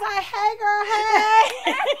I'm just like, hey, girl,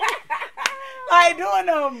 hey. Like, doing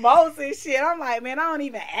the most and shit. I'm like, man, I don't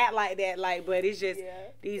even act like that. Like, but it's just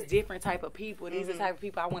these different type of people. These are the type of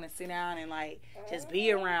people I want to sit down and, like, just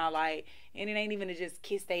be around. Like, and it ain't even to just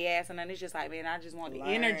kiss their ass and then it's just like, man, I just want the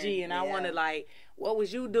energy and I want to, like, what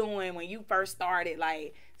was you doing when you first started?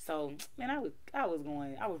 Like, so, man, I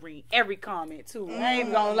was reading every comment too. I ain't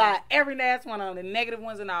even gonna lie, every last one of them, the negative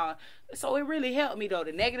ones and all. So it really helped me though,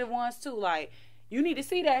 the negative ones too. Like, you need to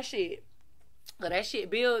see that shit. But that shit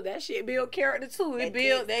build character too. It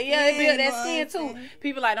build that skin too.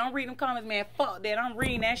 People like, don't read them comments, man. Fuck that. I'm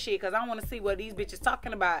reading that shit because I want to see what these bitches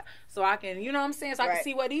talking about, so I can, you know what I'm saying, so I can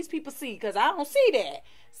see what these people see, because I don't see that.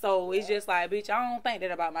 So it's just like, bitch, I don't think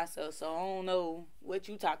that about myself, so I don't know what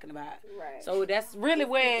you talking about. Right. So that's really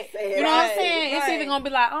where, you know what I'm saying? It's either gonna be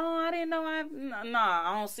like, oh, I didn't know.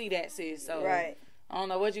 Nah, I don't see that, sis. So I don't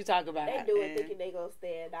know what you talk about. They do it thinking they gonna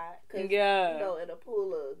stand out. Cause, you know, in a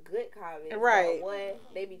pool of good comments,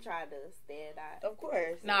 they be trying to stand out. Of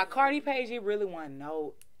course. Nah, Cardi page, it really wasn't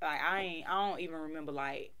no, like, I don't even remember,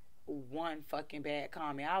 like, one fucking bad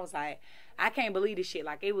comment. I was like, I can't believe this shit.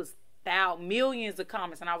 Like, it was millions of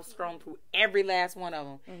comments, and I was scrolling through every last one of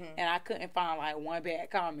them, and I couldn't find, like, one bad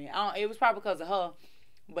comment. It was probably because of her.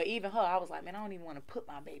 But even her, I was like, man, I don't even want to put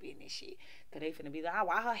my baby in this shit. Because they finna be like,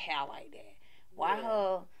 why her hair like that? Why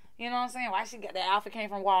her You know what I'm saying? Why she got that outfit came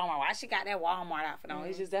from Walmart? Why she got that Walmart outfit on?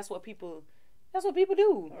 It's just that's what people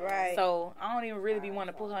do. Right. So I don't even really be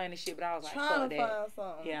wanting to put her in the shit, but I was like, fuck that. Find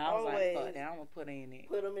something. Yeah, I was like, fuck that. I'm gonna put her in it.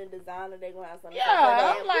 Put them in designer, they gonna have something Yeah,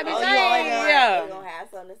 to say. I'm like, They gonna have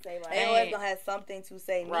something to say. Like, they always gonna have something to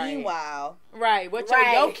say. Right. Meanwhile, what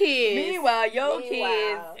your kids? Meanwhile, your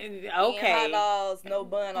kids. Okay. Hot dogs, no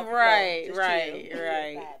bun. On the Right.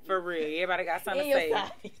 floor. For real, everybody got something to In say. your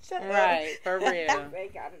side. Shut up. Right, for real. They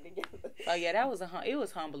got it together. Oh yeah, that was it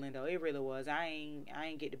was humbling though. It really was. I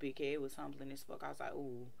ain't get the big head. It was humbling as fuck. I was like,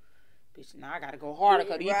 ooh, bitch, now I gotta go harder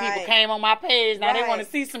because these people came on my page. Now they want to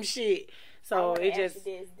see some shit. So it just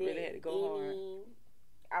really had to go hard. Any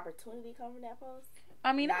opportunity come from that post?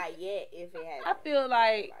 I mean, not yet. If it has,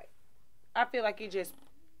 I feel like it just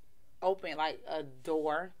opened like a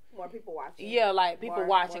door. More people watching. Yeah, like people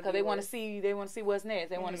watching because they want to see. They want to see what's next.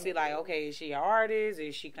 They want to see like, okay, is she an artist?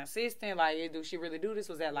 Is she consistent? Like, do she really do this?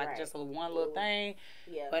 Was that like just a one little thing?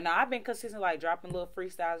 Yeah. But now I've been consistent, like dropping little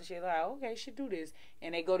freestyles and shit. Like, okay, she do this,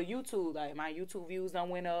 and they go to YouTube. Like my YouTube views done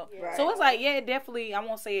went up. Yeah. So it's like, yeah, it definitely. I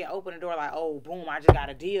won't say it opened the door like, oh, boom, I just got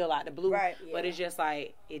a deal out the blue. Right. Yeah. But it's just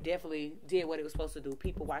like it definitely did what it was supposed to do.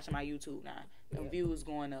 People watching my YouTube now. The views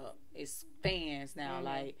going up. It's fans now.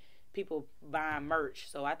 Like. People buying merch,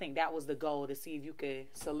 so I think that was the goal to see if you could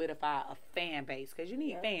solidify a fan base because you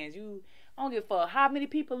need fans. I don't give a fuck how many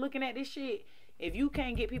people looking at this shit. If you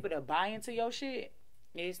can't get people to buy into your shit,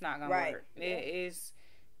 it's not gonna work.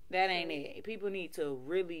 That ain't it. People need to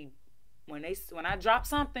really when I drop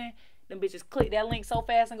something, them bitches click that link so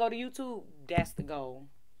fast and go to YouTube. That's the goal.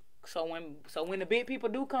 So when the big people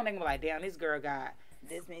do come, they gonna be like, damn, this girl got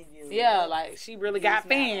this many views. Yeah, like she really got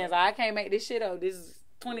fans. Like, I can't make this shit up. This is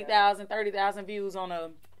 20,000, 30,000 views on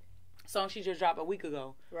a song she just dropped a week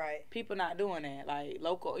ago. Right. People not doing that. Like,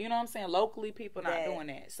 local, you know what I'm saying? Locally, people not doing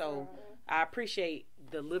that. So, I appreciate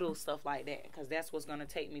the little stuff like that because that's what's going to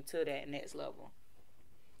take me to that next level.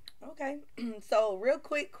 Okay. So, real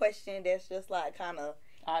quick question that's just like kind of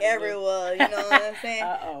everywhere, you know what I'm saying?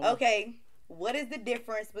 Okay. What is the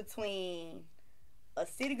difference between a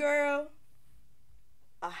city girl,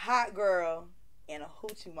 a hot girl, and a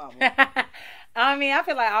HoochieMama? I mean, I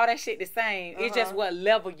feel like all that shit the same. It's just what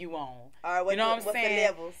level you on. All right, you know what I'm saying? The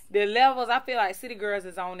levels? The levels, I feel like city girls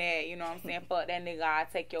is on that. You know what I'm saying? Fuck that nigga, I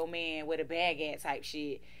take your man with a bag at type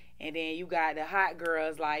shit. And then you got the hot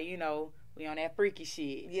girls, like, you know, we on that freaky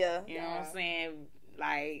shit. Yeah. You know what I'm saying?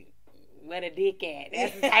 Like, where the dick at?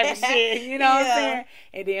 That's the type of shit. You know what I'm saying?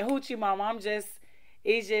 And then HoochieMama,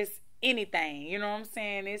 it's just anything. You know what I'm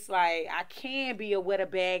saying? It's like, I can be a where the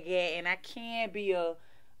bag at, and I can be a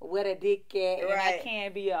where the dick at, and I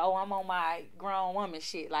can't be I'm on my grown woman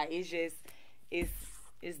shit. Like, it's just,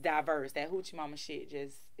 it's diverse. That HoochieMama shit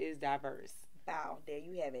just is diverse. Wow, there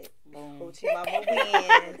you have it. Boom. HoochieMama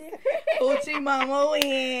wins. HoochieMama wins.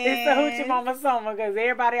 It's the HoochieMama summer because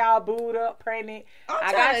everybody all booed up, pregnant.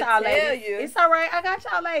 I got y'all ladies. It's all right. I got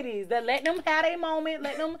y'all ladies. That let them have their moment.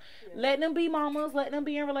 Let them be mamas. Let them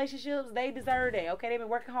be in relationships. They deserve that. Okay, they've been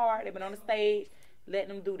working hard. They've been on the stage. Let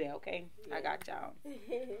them do that, okay? I got y'all.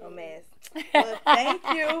 A mess. Well, thank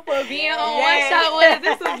you for being on one shot with us.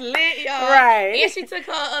 This was lit, y'all. Right. And she took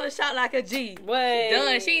her other shot like a G. But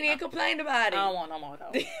done. She ain't even complained about it. I don't want no more,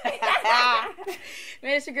 though.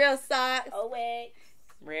 Man, it's your girl Socks. Oh, wait.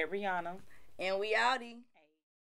 Red Rianna. And we outie.